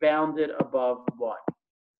that is bounded above 1.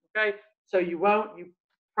 Okay, so you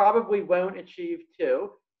probably won't achieve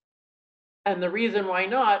 2. And the reason why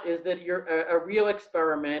not is that a real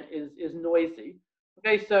experiment is noisy.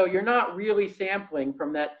 Okay, so you're not really sampling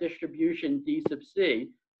from that distribution d sub c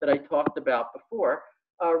that I talked about before.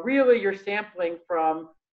 Really, you're sampling from,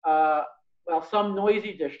 well, some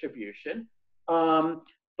noisy distribution.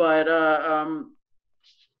 But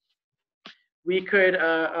we could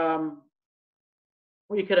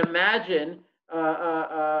we could imagine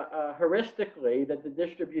heuristically that the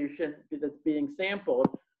distribution that's being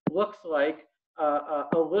sampled looks like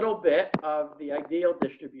a little bit of the ideal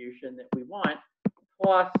distribution that we want,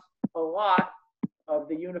 plus a lot of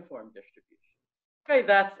the uniform distribution. Okay,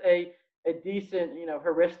 that's a decent,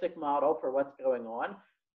 heuristic model for what's going on.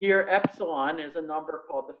 Here, epsilon is a number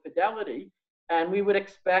called the fidelity, and we would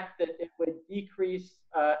expect that it would decrease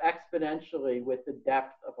exponentially with the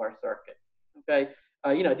depth of our circuit. Okay,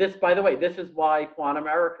 this, by the way, this is why quantum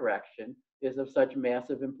error correction is of such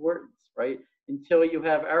massive importance, right? Until you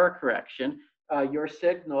have error correction, your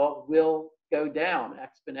signal will go down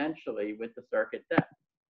exponentially with the circuit depth.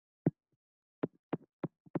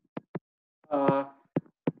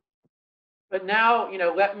 But now,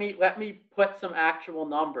 let me put some actual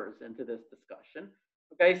numbers into this discussion.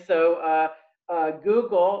 Okay, so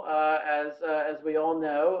Google, as we all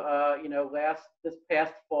know, this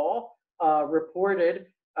past fall, reported,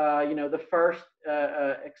 the first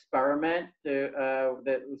experiment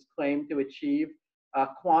that was claimed to achieve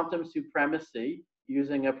quantum supremacy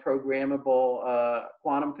using a programmable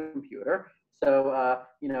quantum computer. So,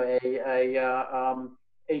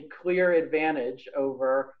 a clear advantage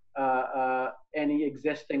over any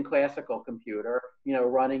existing classical computer,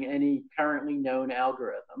 running any currently known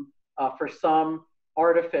algorithm for some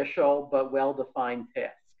artificial but well-defined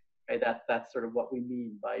task. Okay, that's sort of what we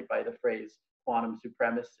mean by the phrase quantum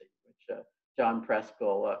supremacy, which John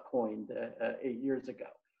Preskill coined 8 years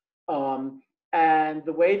ago. And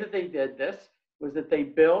the way that they did this was that they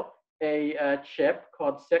built a chip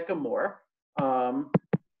called Sycamore.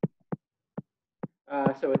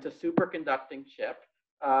 So it's a superconducting chip.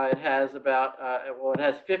 It has about, it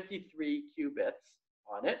has 53 qubits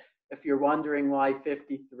on it. If you're wondering why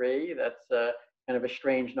 53, that's kind of a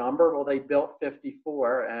strange number. Well, they built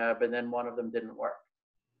 54, but then one of them didn't work.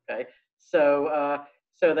 Okay, so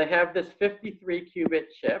they have this 53 qubit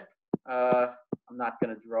chip. I'm not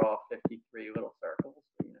going to draw 53 little circles.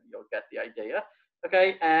 You'll get the idea.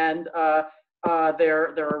 Okay, and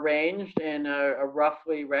they're arranged in a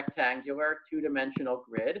roughly rectangular two-dimensional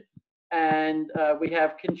grid. And we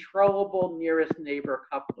have controllable nearest neighbor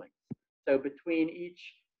couplings. So between each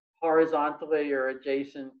horizontally or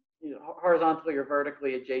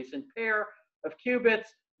vertically adjacent pair of qubits,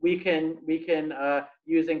 we can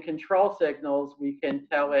using control signals, we can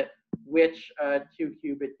tell it which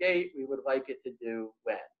 2-qubit gate we would like it to do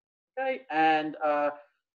when. Okay, and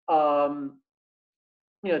so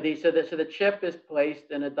the chip is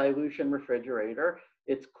placed in a dilution refrigerator.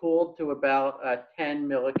 It's cooled to about 10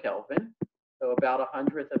 millikelvin, so about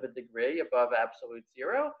 1/100 of a degree above absolute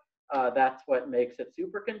zero. That's what makes it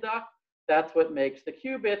superconduct. That's what makes the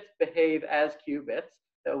qubits behave as qubits,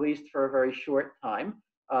 at least for a very short time.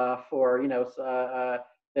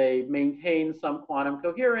 They maintain some quantum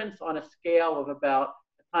coherence on a time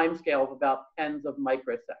scale of about tens of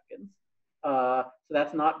microseconds. So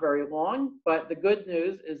that's not very long, but the good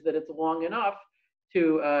news is that it's long enough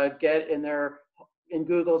to get in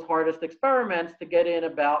Google's hardest experiments to get in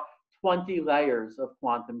about 20 layers of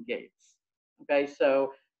quantum gates. Okay,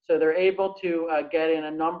 so they're able to get in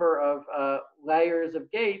a number of layers of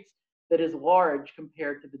gates that is large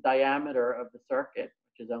compared to the diameter of the circuit,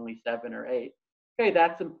 which is only 7 or 8. Okay,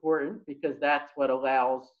 that's important because that's what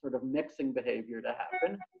allows sort of mixing behavior to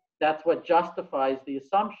happen. That's what justifies the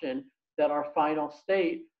assumption that our final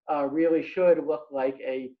state really should look like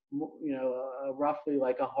roughly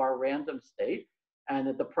like a Haar random state, and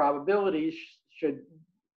that the probabilities should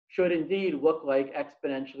indeed look like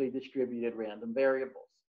exponentially distributed random variables.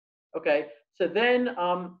 Okay, so then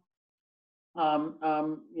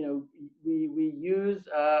we use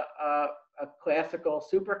a classical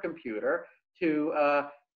supercomputer to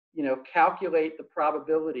calculate the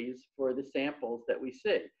probabilities for the samples that we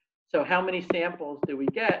see. So how many samples do we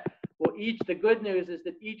get? Well, the good news is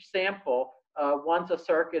that each sample, once a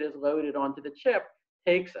circuit is loaded onto the chip,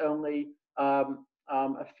 takes only a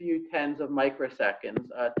few tens of microseconds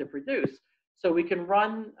to produce. So we can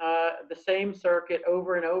run the same circuit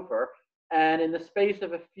over and over, and in the space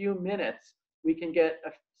of a few minutes, we can get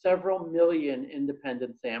several million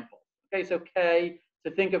independent samples. Okay, so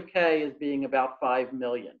think of K as being about 5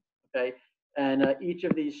 million, okay? And each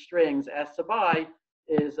of these strings, S sub I,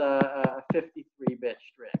 is a 53-bit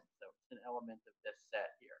string. So it's an element of this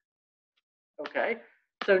set here. Okay,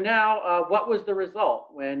 so now what was the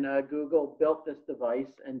result when Google built this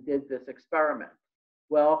device and did this experiment?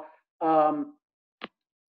 Well,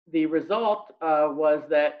 the result was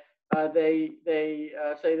that they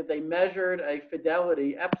say that they measured a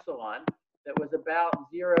fidelity epsilon that was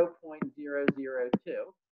about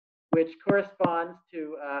 0.002, which corresponds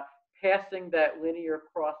to passing that linear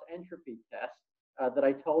cross entropy test that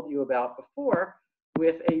I told you about before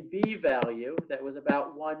with a B value that was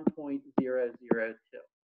about 1.002.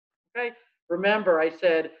 Okay, remember I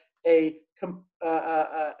said a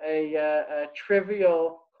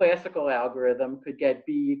trivial classical algorithm could get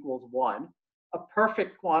B equals 1. A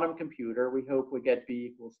perfect quantum computer, we hope, would get B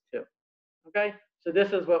equals 2. Okay, so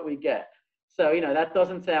this is what we get. So, that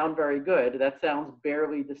doesn't sound very good. That sounds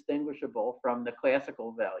barely distinguishable from the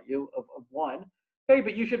classical value of 1. Okay,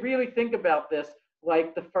 but you should really think about this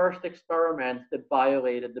like the first experiments that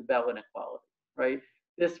violated the Bell inequality, right?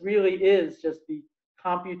 This really is just the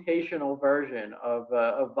computational version of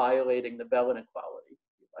violating the Bell inequality, if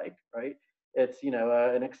you like, right? It's,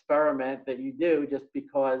 an experiment that you do just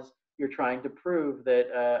because you're trying to prove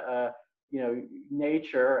that,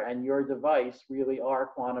 nature and your device really are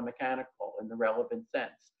quantum mechanical in the relevant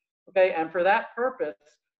sense. Okay, and for that purpose,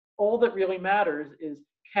 all that really matters is,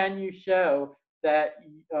 can you show that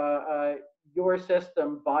your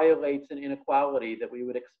system violates an inequality that we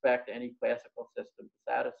would expect any classical system to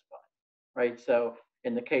satisfy, right? So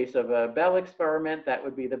in the case of a Bell experiment, that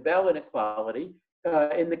would be the Bell inequality.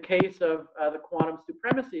 In the case of the quantum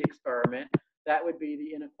supremacy experiment, that would be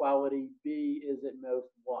the inequality B is at most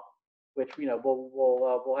 1, which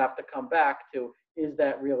we'll have to come back to. Is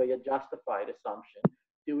that really a justified assumption?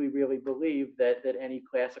 Do we really believe that any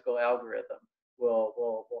classical algorithm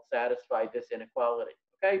will satisfy this inequality?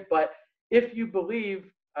 Okay, but if you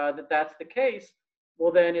believe that that's the case,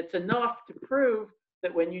 well, then it's enough to prove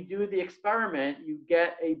that when you do the experiment, you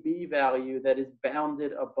get a B value that is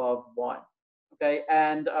bounded above 1. Okay,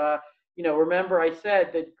 and remember I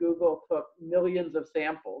said that Google took millions of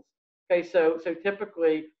samples. Okay, so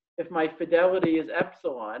typically, if my fidelity is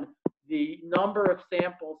epsilon, the number of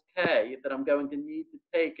samples k that I'm going to need to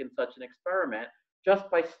take in such an experiment, just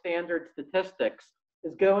by standard statistics,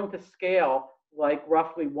 is going to scale like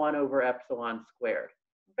roughly 1 over epsilon squared.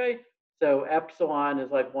 Okay, so epsilon is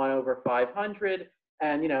like 1 over 500,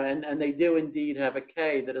 and and they do indeed have a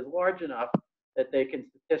k that is large enough that they can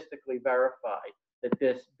statistically verify that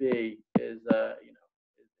this B is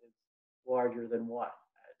is larger than 1.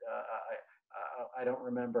 I don't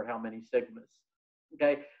remember how many sigmas.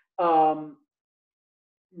 Okay.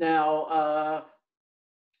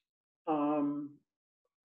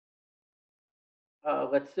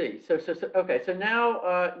 Let's see. Okay. So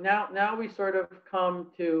now we sort of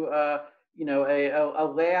come to a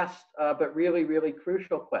last but really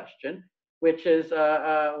crucial question, which is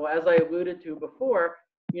well, as I alluded to before,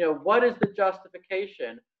 what is the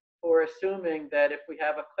justification for assuming that if we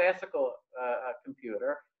have a classical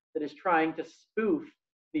computer that is trying to spoof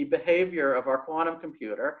the behavior of our quantum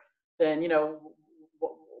computer, then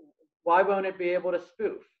why won't it be able to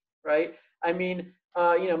spoof, right? I mean,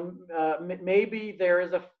 maybe there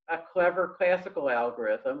is a clever classical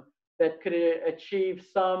algorithm that could achieve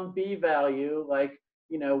some B value like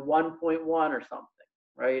 1.1 or something,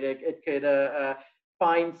 right? It could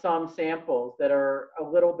find some samples that are a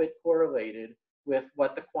little bit correlated with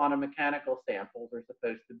what the quantum mechanical samples are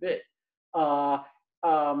supposed to be.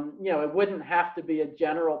 It wouldn't have to be a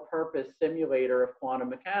general purpose simulator of quantum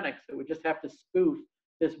mechanics. It would just have to spoof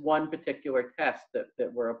this one particular test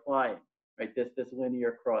that we're applying, right? This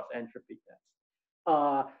linear cross entropy test.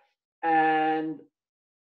 Well,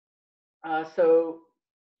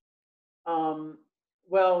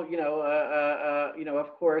 of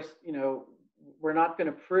course, we're not going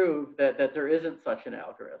to prove that there isn't such an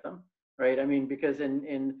algorithm, right? I mean, because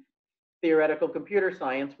in theoretical computer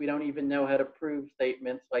science, we don't even know how to prove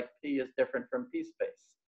statements like P is different from P space,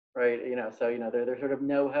 right? So there's sort of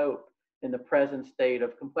no hope in the present state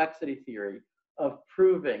of complexity theory of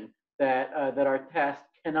proving that our test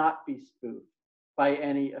cannot be spoofed by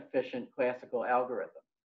any efficient classical algorithm.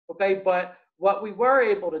 Okay, but what we were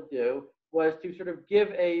able to do was to sort of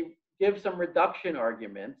give some reduction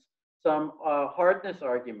arguments, some hardness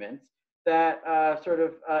arguments that sort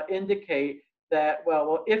of indicate that,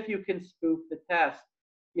 well, if you can spoof the test,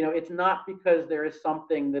 it's not because there is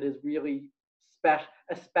something that is really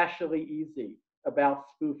especially easy about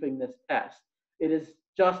spoofing this test. It is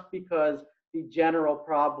just because the general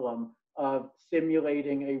problem of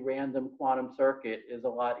simulating a random quantum circuit is a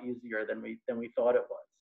lot easier than we thought it was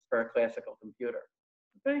for a classical computer.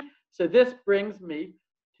 Okay, so this brings me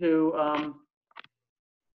to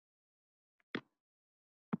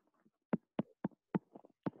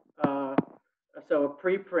so a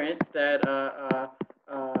preprint that a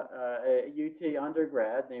UT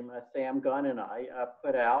undergrad named Sam Gunn and I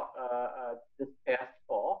put out this past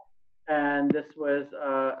fall, and this was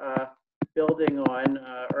building on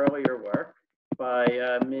earlier work by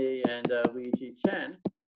me and Li Ji Chen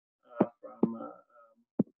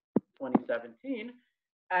 2017.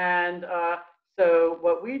 And so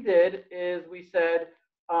what we did is we said,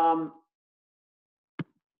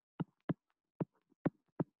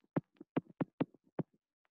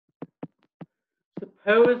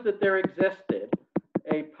 suppose that there existed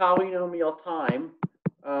a polynomial time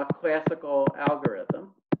classical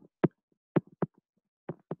algorithm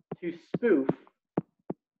to spoof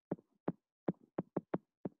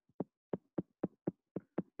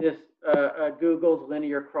this Google's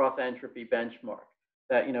linear cross entropy benchmark,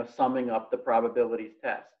 that, summing up the probabilities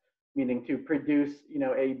test, meaning to produce,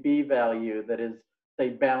 a B value that is, say,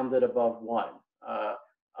 bounded above 1.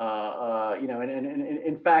 And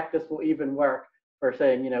in fact, this will even work for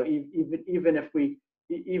saying, even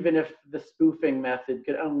if the spoofing method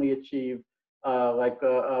could only achieve like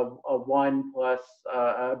a 1 plus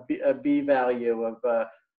a B value of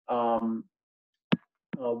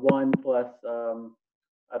 1 plus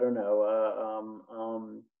I don't know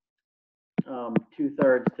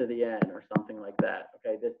 2/3 to the n or something like that.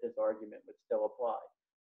 Okay, this argument would still apply.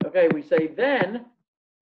 Okay, we say then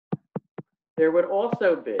there's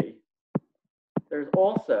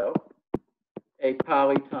also a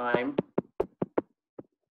polytime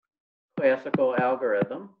classical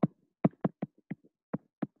algorithm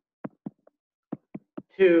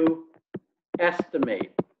to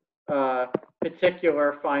estimate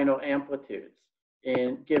particular final amplitudes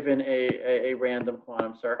given a random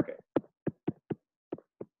quantum circuit.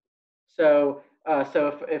 So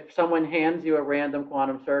if someone hands you a random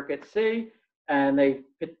quantum circuit C and they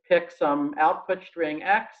pick some output string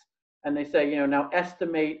X and they say, now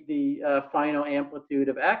estimate the final amplitude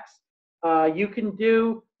of X, you can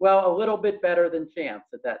do, well, a little bit better than chance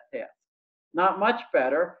at that task. Not much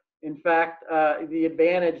better. In fact, the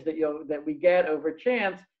advantage that we get over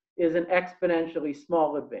chance is an exponentially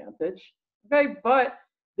small advantage. Okay, but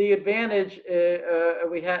the advantage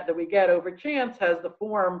that we get over chance has the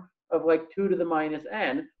form of like 2 to the minus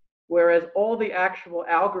n, whereas all the actual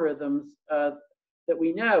algorithms that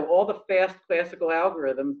we know, all the fast classical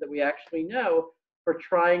algorithms that we actually know for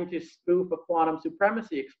trying to spoof a quantum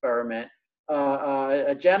supremacy experiment,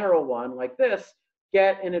 a general one like this,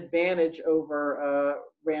 get an advantage over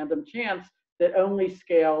random chance that only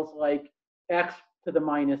scales like x to the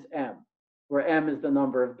minus m, where m is the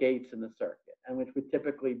number of gates in the circuit, and which would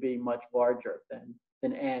typically be much larger than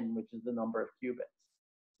n, which is the number of qubits.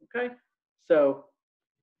 Okay, so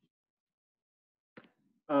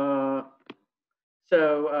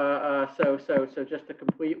just to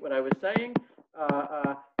complete what I was saying,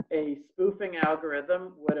 a spoofing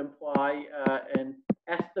algorithm would imply an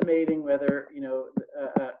estimating whether,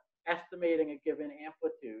 estimating a given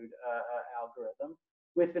amplitude algorithm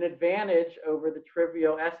with an advantage over the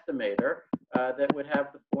trivial estimator that would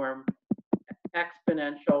have the form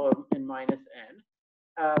exponential in minus n,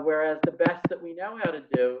 whereas the best that we know how to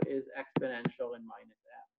do is exponential in minus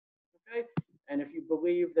m. Okay, and if you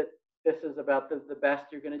believe that this is about the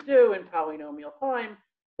best you're going to do in polynomial time,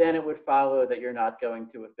 then it would follow that you're not going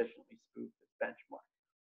to efficiently spoof this benchmark.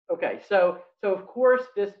 Okay, so of course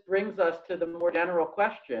this brings us to the more general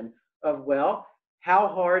question of, well, how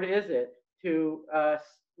hard is it to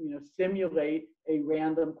simulate a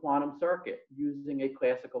random quantum circuit using a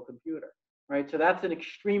classical computer, right? So that's an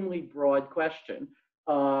extremely broad question.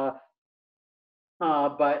 I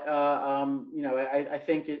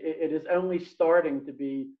think it is only starting to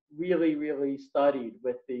be really, really studied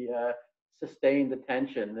with the sustained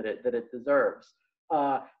attention that it deserves.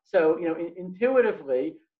 So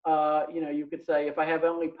intuitively, you could say if I have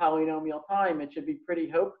only polynomial time, it should be pretty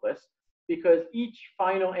hopeless because each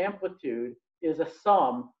final amplitude is a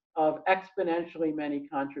sum of exponentially many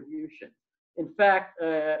contributions. In fact,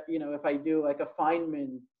 if I do like a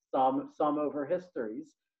Feynman sum over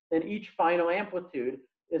histories, then each final amplitude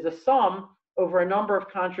is a sum over a number of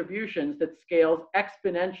contributions that scales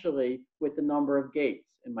exponentially with the number of gates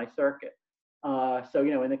in my circuit. So,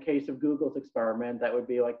 in the case of Google's experiment, that would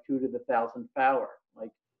be like 2 to the 1,000th power.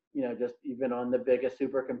 Like, just even on the biggest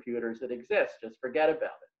supercomputers that exist, just forget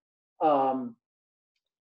about it. And,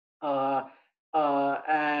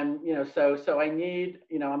 so I need,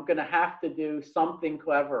 I'm going to have to do something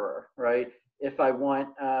cleverer, right? If I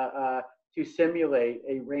want to simulate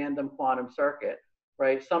a random quantum circuit,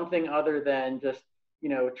 right? Something other than just,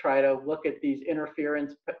 try to look at these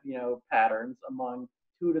interference, patterns among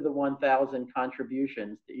 2 to the 1,000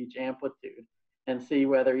 contributions to each amplitude and see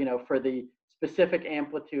whether, for the specific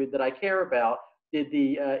amplitude that I care about, did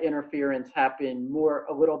the interference happen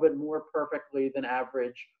a little bit more perfectly than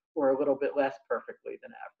average or a little bit less perfectly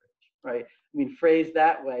than average, right? I mean, phrased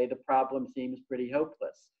that way, the problem seems pretty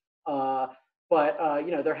hopeless. But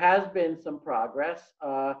there has been some progress.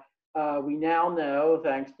 We now know,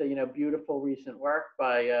 thanks to beautiful recent work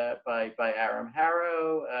by Aram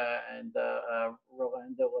Harrow and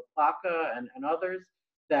Rolando LaPlaca and others,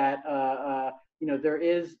 that there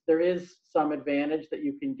is some advantage that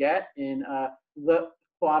you can get in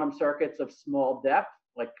quantum circuits of small depth,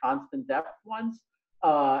 like constant depth ones,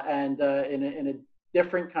 and in a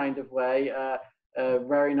different kind of way. A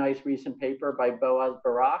very nice recent paper by Boaz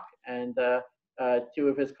Barak and two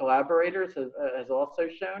of his collaborators has also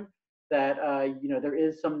shown that there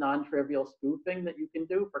is some non-trivial spoofing that you can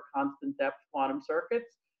do for constant depth quantum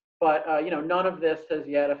circuits, but none of this has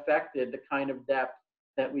yet affected the kind of depth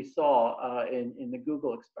that we saw in the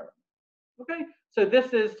Google experiment. Okay, so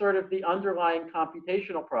this is sort of the underlying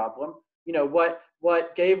computational problem.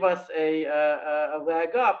 What gave us a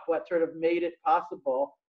leg up, what sort of made it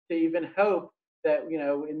possible to even hope that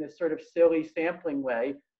in this sort of silly sampling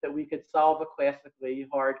way that we could solve a classically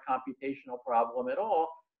hard computational problem at all,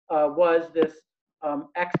 was this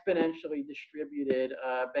exponentially distributed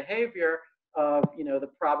behavior of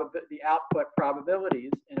the output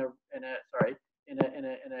probabilities in a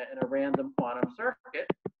random quantum circuit.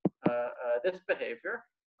 This behavior,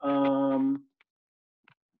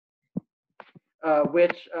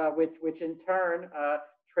 which in turn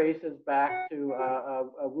traces back to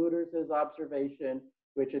Wooters's observation,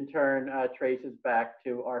 which in turn traces back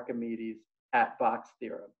to Archimedes' hat-box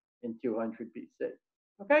theorem in 200 BC.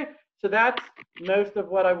 Okay, so that's most of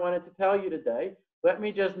what I wanted to tell you today. Let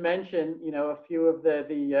me just mention, a few of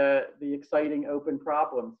the exciting open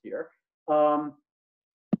problems here.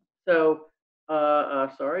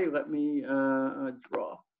 Sorry, let me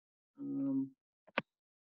draw.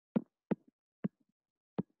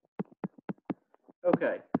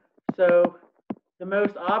 Okay, so the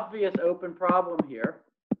most obvious open problem here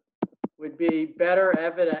would be better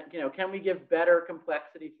evidence. Can we give better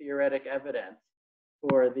complexity theoretic evidence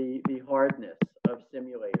for the hardness of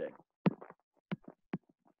simulating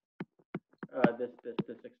this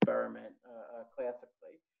experiment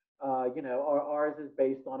classically? Ours is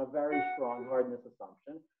based on a very strong hardness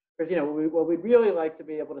assumption. Because what we'd really like to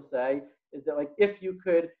be able to say is that, like, if you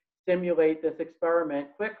could simulate this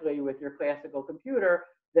experiment quickly with your classical computer,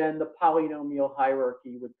 then the polynomial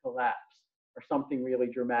hierarchy would collapse, or something really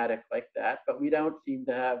dramatic like that. But we don't seem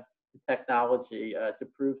to have the technology to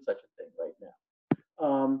prove such a thing right now.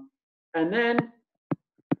 And then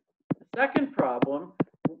the second problem,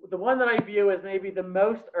 the one that I view as maybe the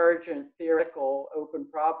most urgent theoretical open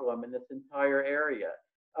problem in this entire area,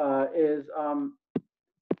 is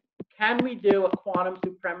can we do a quantum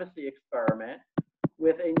supremacy experiment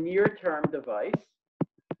with a near-term device?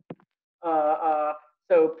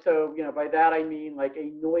 So by that I mean like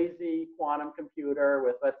a noisy quantum computer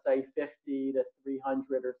with, let's say, 50 to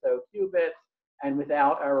 300 or so qubits and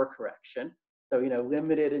without error correction. So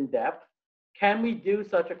limited in depth. Can we do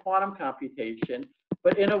such a quantum computation,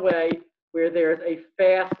 but in a way where there's a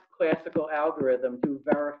fast classical algorithm to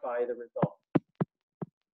verify the result?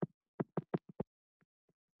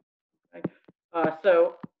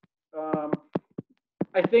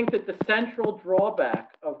 I think that the central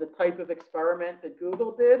drawback of the type of experiment that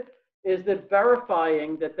Google did is that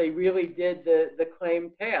verifying that they really did the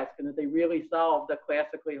claimed task and that they really solved a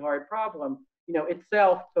classically hard problem,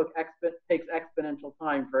 itself takes exponential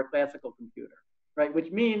time for a classical computer, right?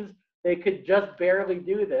 Which means they could just barely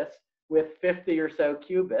do this with 50 or so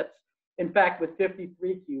qubits. In fact, with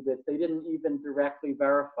 53 qubits, they didn't even directly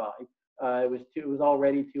verify. It was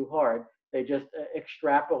already too hard. They just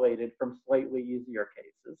extrapolated from slightly easier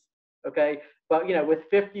cases. Okay, but with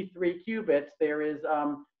 53 qubits, there is,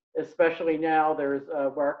 especially now, there's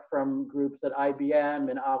work from groups at IBM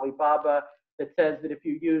and Alibaba that says that if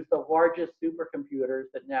you use the largest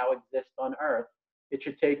supercomputers that now exist on Earth, it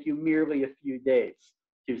should take you merely a few days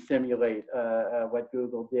to simulate what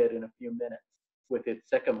Google did in a few minutes with its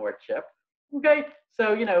Sycamore chip. Okay,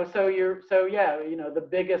 so the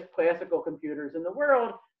biggest classical computers in the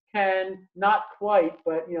world can not quite,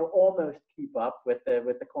 but almost keep up with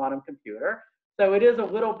the quantum computer. So it is a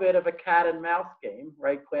little bit of a cat and mouse game,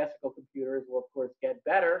 right? Classical computers will of course get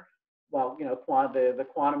better, while the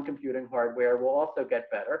quantum computing hardware will also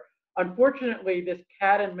get better. Unfortunately, this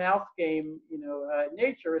cat and mouse game,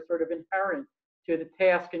 nature is sort of inherent to the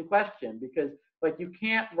task in question, because you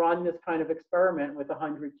can't run this kind of experiment with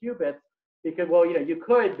 100 qubits because, you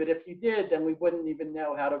could, but if you did, then we wouldn't even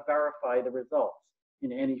know how to verify the results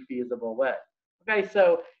in any feasible way. Okay,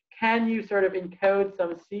 so can you sort of encode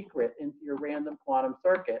some secret into your random quantum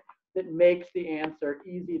circuit that makes the answer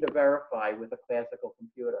easy to verify with a classical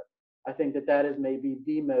computer? I think that is maybe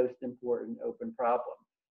the most important open problem.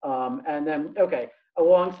 And then, okay,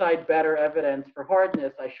 alongside better evidence for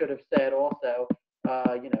hardness, I should have said also,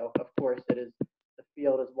 of course, the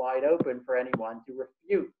field is wide open for anyone to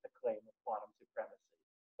refute the claim of quantum supremacy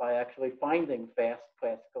by actually finding fast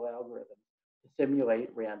classical algorithms to simulate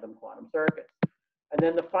random quantum circuits. And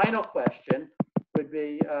then the final question would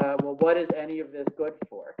be, well, what is any of this good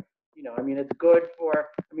for? It's good for,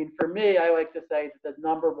 for me, I like to say that the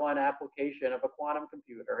 #1 application of a quantum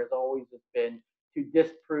computer has always been to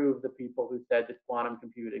disprove the people who said that quantum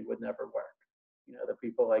computing would never work. The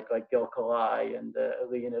people like Gil Kalai and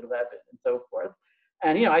Leonid Levin and so forth.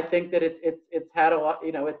 And, I think that it's had a lot,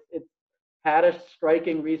 it's had a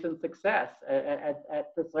striking recent success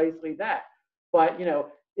at precisely that. But,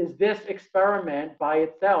 is this experiment by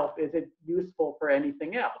itself, is it useful for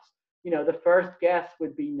anything else? The first guess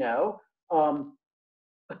would be no.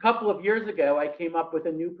 A couple of years ago, I came up with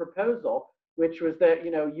a new proposal, which was that,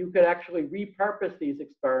 you could actually repurpose these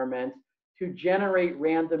experiments to generate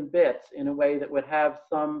random bits in a way that would have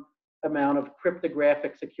some amount of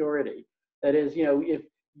cryptographic security. That is, if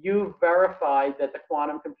you've verified that the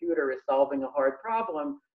quantum computer is solving a hard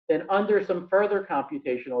problem, then under some further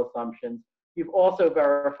computational assumptions, you've also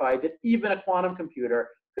verified that even a quantum computer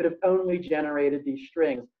could have only generated these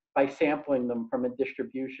strings by sampling them from a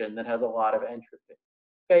distribution that has a lot of entropy.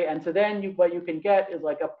 Okay, and so then what you can get is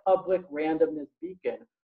like a public randomness beacon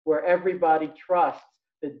where everybody trusts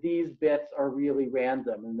that these bits are really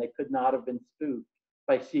random and they could not have been spoofed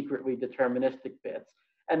by secretly deterministic bits.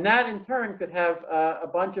 And that in turn could have a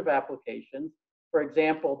bunch of applications, for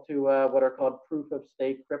example, to what are called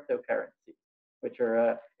proof-of-stake cryptocurrencies, which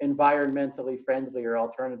are environmentally friendlier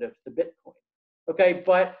alternatives to Bitcoin. Okay,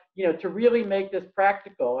 but to really make this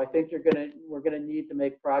practical, I think we're gonna need to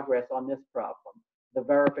make progress on this problem, the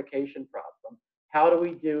verification problem. How do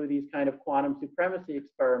we do these kind of quantum supremacy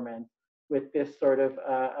experiments with this sort of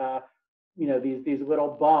these little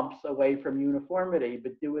bumps away from uniformity,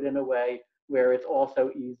 but do it in a way where it's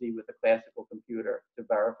also easy with a classical computer to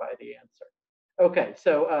verify the answer. Okay,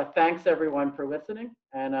 so thanks everyone for listening,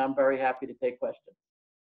 and I'm very happy to take questions.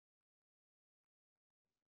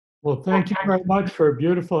 Well, thank you very much for a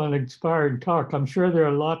beautiful and inspiring talk. I'm sure there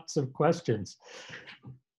are lots of questions.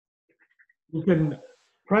 You can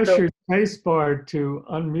press your space bar to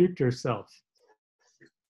unmute yourself.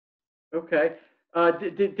 Okay.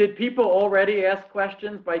 Did people already ask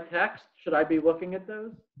questions by text? Should I be looking at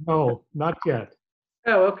those? No, not yet.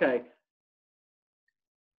 Oh, okay.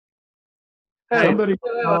 Somebody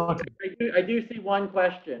I do see one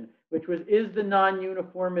question, which was, is the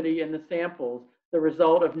non-uniformity in the samples the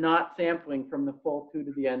result of not sampling from the full 2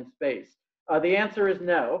 to the n space? The answer is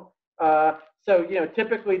no. So,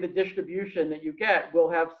 typically the distribution that you get will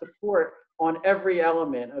have support on every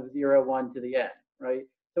element of 0, 1 to the n, right?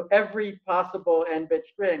 So every possible n-bit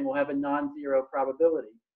string will have a non-zero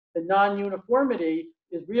probability. The non-uniformity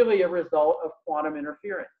is really a result of quantum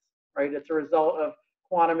interference, right? It's a result of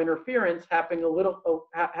quantum interference happening a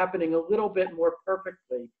little bit more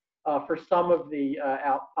perfectly for some of the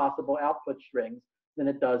possible output strings than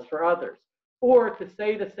it does for others. Or to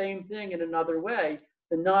say the same thing in another way,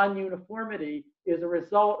 the non-uniformity is a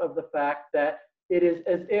result of the fact that it is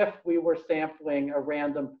as if we were sampling a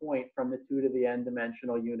random point from the 2 to the n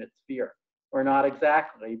dimensional unit sphere. Or not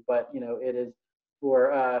exactly, but it is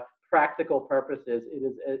for practical purposes, it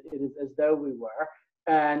is as though we were.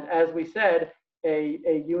 And as we said,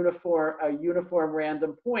 a uniform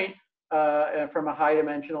random point from a high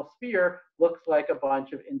dimensional sphere looks like a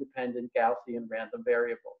bunch of independent Gaussian random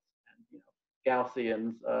variables. And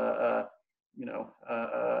Gaussians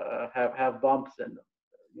have bumps in them.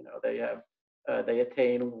 They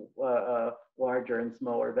attain larger and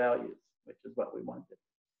smaller values, which is what we wanted.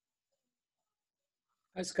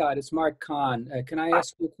 Hi, Scott. It's Mark Kahn. Can I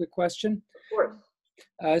ask you a quick question? Of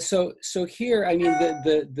course. So here,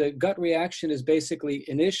 the gut reaction is basically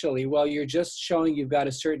initially, well, you're just showing you've got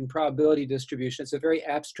a certain probability distribution. It's a very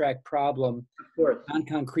abstract problem,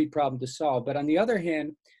 non-concrete problem to solve. But on the other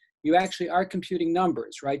hand, you actually are computing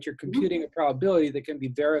numbers, right? You're computing a probability that can be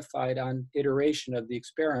verified on iteration of the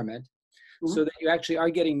experiment, so that you actually are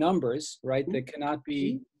getting numbers, right, that cannot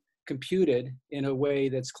be computed in a way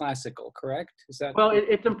that's classical, correct? Is that? Well,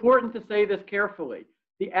 it's important to say this carefully.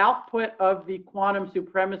 The output of the quantum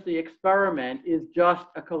supremacy experiment is just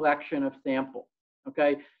a collection of samples,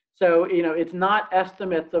 okay? So, it's not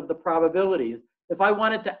estimates of the probabilities. If I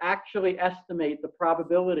wanted to actually estimate the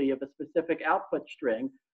probability of a specific output string,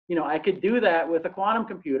 I could do that with a quantum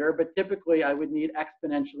computer, but typically I would need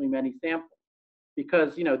exponentially many samples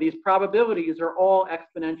because, these probabilities are all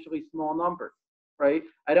exponentially small numbers, right?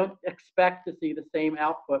 I don't expect to see the same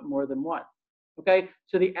output more than once. Okay,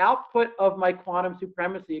 so the output of my quantum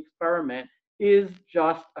supremacy experiment is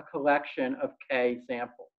just a collection of K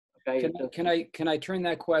samples. Okay. Can I turn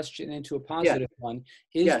that question into a Yeah. positive one?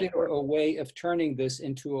 Is Yeah, there sure. a way of turning this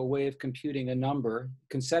into a way of computing a number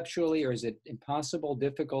conceptually, or is it impossible,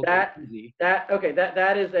 difficult, or easy? That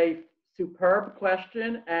is a superb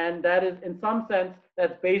question, and that is, in some sense,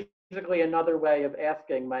 that's basically another way of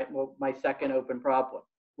asking my second open problem.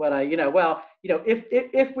 What I,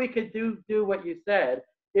 if we could do what you said,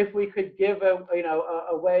 if we could give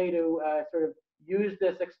a way to sort of use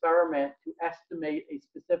this experiment to estimate a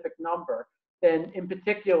specific number, then in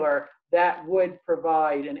particular that would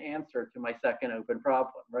provide an answer to my second open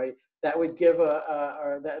problem, right? That would give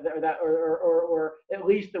or at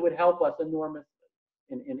least it would help us enormously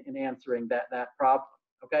in answering that problem.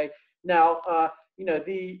 Okay. Now,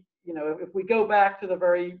 if we go back to the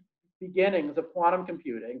very beginnings of quantum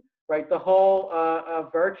computing, right? The whole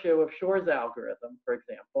virtue of Shor's algorithm, for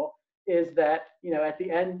example, is that at the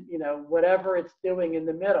end, whatever it's doing in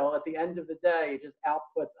the middle, at the end of the day, it just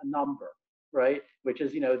outputs a number, right? Which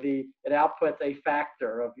is it outputs a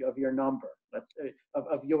factor of your number,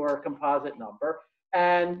 of your composite number,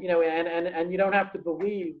 and you don't have to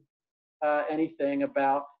believe anything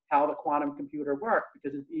about how the quantum computer works,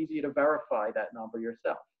 because it's easy to verify that number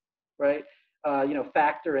yourself, right?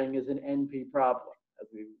 Factoring is an NP problem, as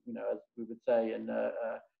we would say in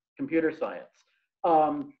computer science.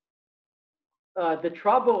 The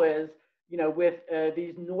trouble is, with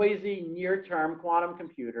these noisy near-term quantum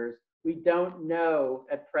computers, we don't know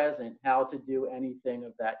at present how to do anything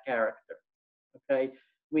of that character. Okay,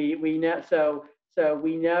 we know so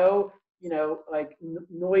we know like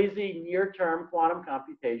noisy near-term quantum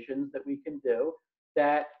computations that we can do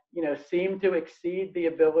that seem to exceed the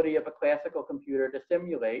ability of a classical computer to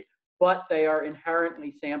simulate, but they are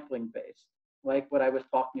inherently sampling based, like what I was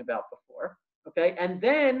talking about before. Okay, and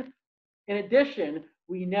then in addition,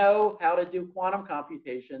 we know how to do quantum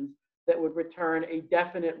computations that would return a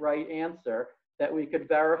definite right answer that we could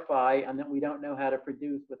verify and that we don't know how to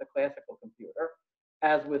produce with a classical computer,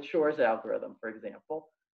 as with Shor's algorithm, for example.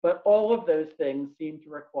 But all of those things seem to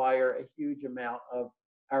require a huge amount of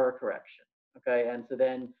error correction. Okay, and so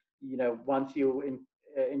then once you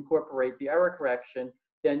incorporate the error correction,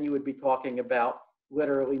 then you would be talking about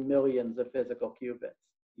literally millions of physical qubits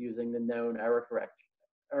using the known error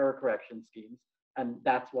correction schemes, and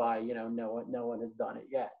that's why no one has done it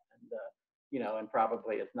yet, and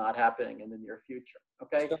probably it's not happening in the near future.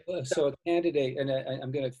 Okay. So a candidate, and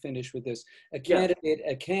I'm going to finish with this. A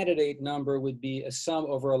candidate number would be a sum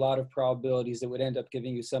over a lot of probabilities that would end up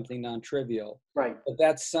giving you something non-trivial. Right. But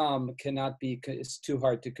that sum cannot be. It's too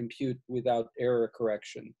hard to compute without error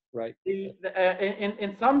correction. Right.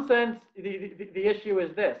 In some sense, the issue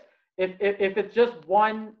is this: if it's just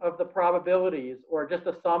one of the probabilities or just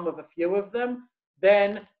a sum of a few of them,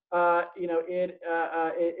 then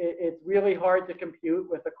it's really hard to compute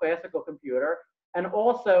with a classical computer. And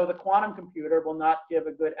also, the quantum computer will not give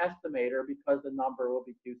a good estimator because the number will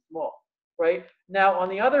be too small, right? Now, on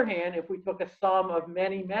the other hand, if we took a sum of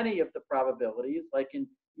many, many of the probabilities, like in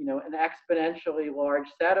an exponentially large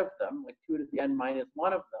set of them, like 2 to the n minus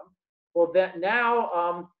 1 of them, well, then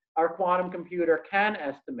now our quantum computer can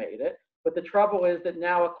estimate it. But the trouble is that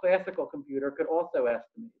now a classical computer could also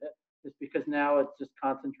estimate it, just because now it's just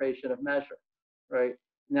concentration of measure, right?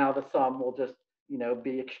 Now the sum will just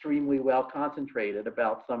be extremely well concentrated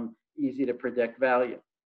about some easy to predict value,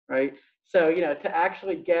 right? So, to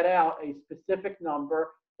actually get out a specific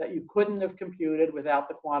number that you couldn't have computed without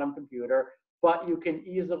the quantum computer, but you can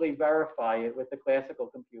easily verify it with the classical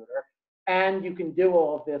computer, and you can do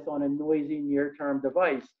all of this on a noisy near-term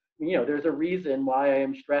device. There's a reason why I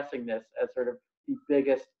am stressing this as sort of the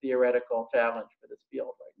biggest theoretical challenge for this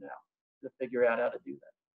field right now, to figure out how to do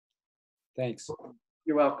that. Thanks.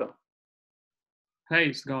 You're welcome.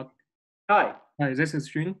 Hey, Scott. Hi. Hi, this is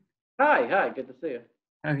Jun. Hi, good to see you.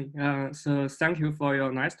 Hi, so thank you for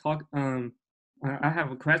your nice talk. I have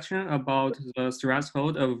a question about the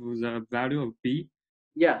threshold of the value of B.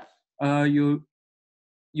 Yes. You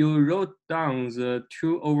wrote down the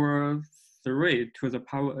 2/3 to the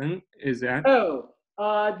power n. Is that? Oh,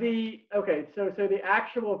 so the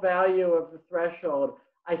actual value of the threshold,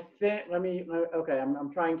 I think.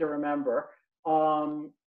 I'm trying to remember.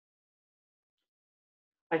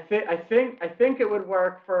 I think it would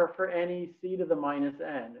work for any c to the minus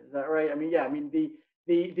n. Is that right?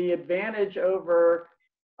 The advantage over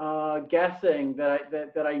guessing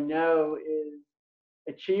that I know is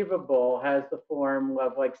achievable has the form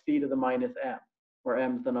of like c to the minus m, where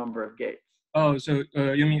m is the number of gates. Oh, so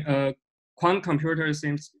you mean quantum computer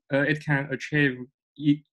seems it can achieve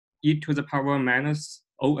e to the power minus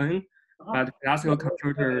on, but classical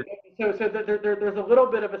computer. So there's a little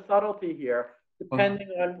bit of a subtlety here, depending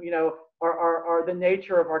on, you know, the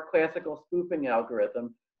nature of our classical spoofing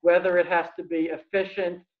algorithm, whether it has to be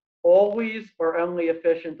efficient always or only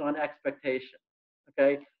efficient on expectation,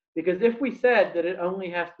 okay? Because if we said that it only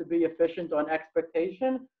has to be efficient on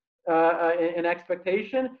expectation,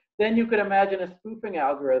 then you could imagine a spoofing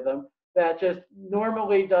algorithm that just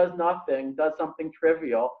normally does nothing, does something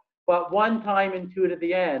trivial, but one time in 2 to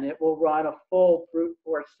the n, it will run a full brute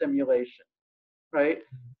force simulation, right?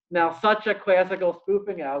 Now, such a classical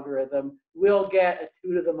spoofing algorithm will get a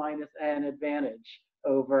 2 to the minus n advantage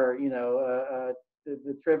over, you know,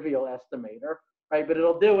 the trivial estimator, right? But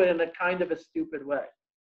it'll do it in a kind of a stupid way,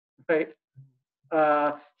 right?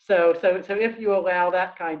 So if you allow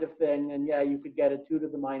that kind of thing, then yeah, you could get a 2 to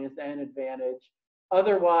the minus n advantage.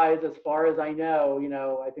 Otherwise, as far as I know, you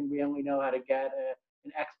know, I think we only know how to get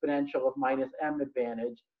an exponential of minus m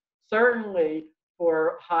advantage. Certainly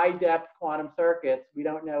for high depth quantum circuits, we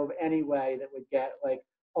don't know of any way that would get like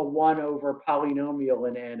a 1 over polynomial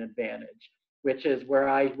in n advantage, which is where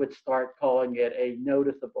I would start calling it a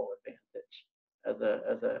noticeable advantage as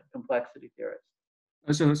a complexity theorist.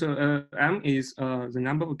 So m is the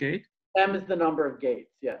number of gates? M is the number of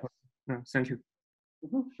gates, yes. Thank you.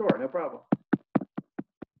 Sure, no problem.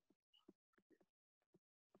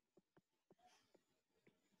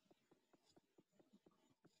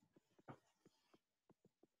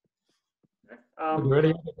 Are there any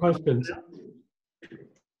other questions?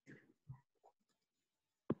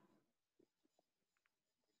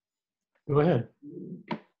 Go ahead.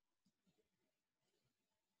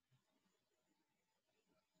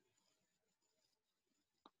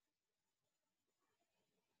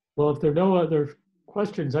 Well, if there are no other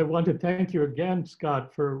questions, I want to thank you again,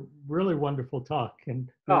 Scott, for a really wonderful talk. And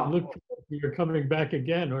I look forward to your coming back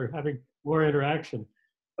again or having more interaction.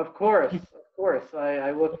 Of course, of course.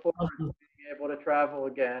 I look forward to being able to travel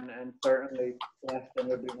again, and certainly Boston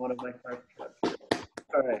would be one of my first trips.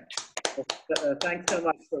 All right. Well, thanks so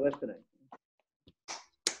much for listening.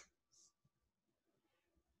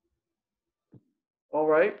 All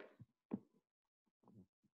right.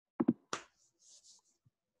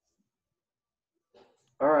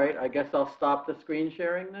 All right, I guess I'll stop the screen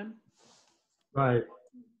sharing then. Right.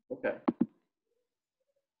 Okay.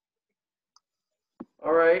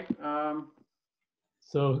 All right.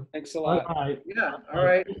 So Thanks a lot. bye. Yeah, all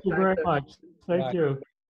right. Thank you very much. Thank you.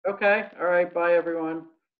 Okay, all right. Bye, everyone.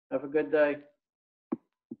 Have a good day.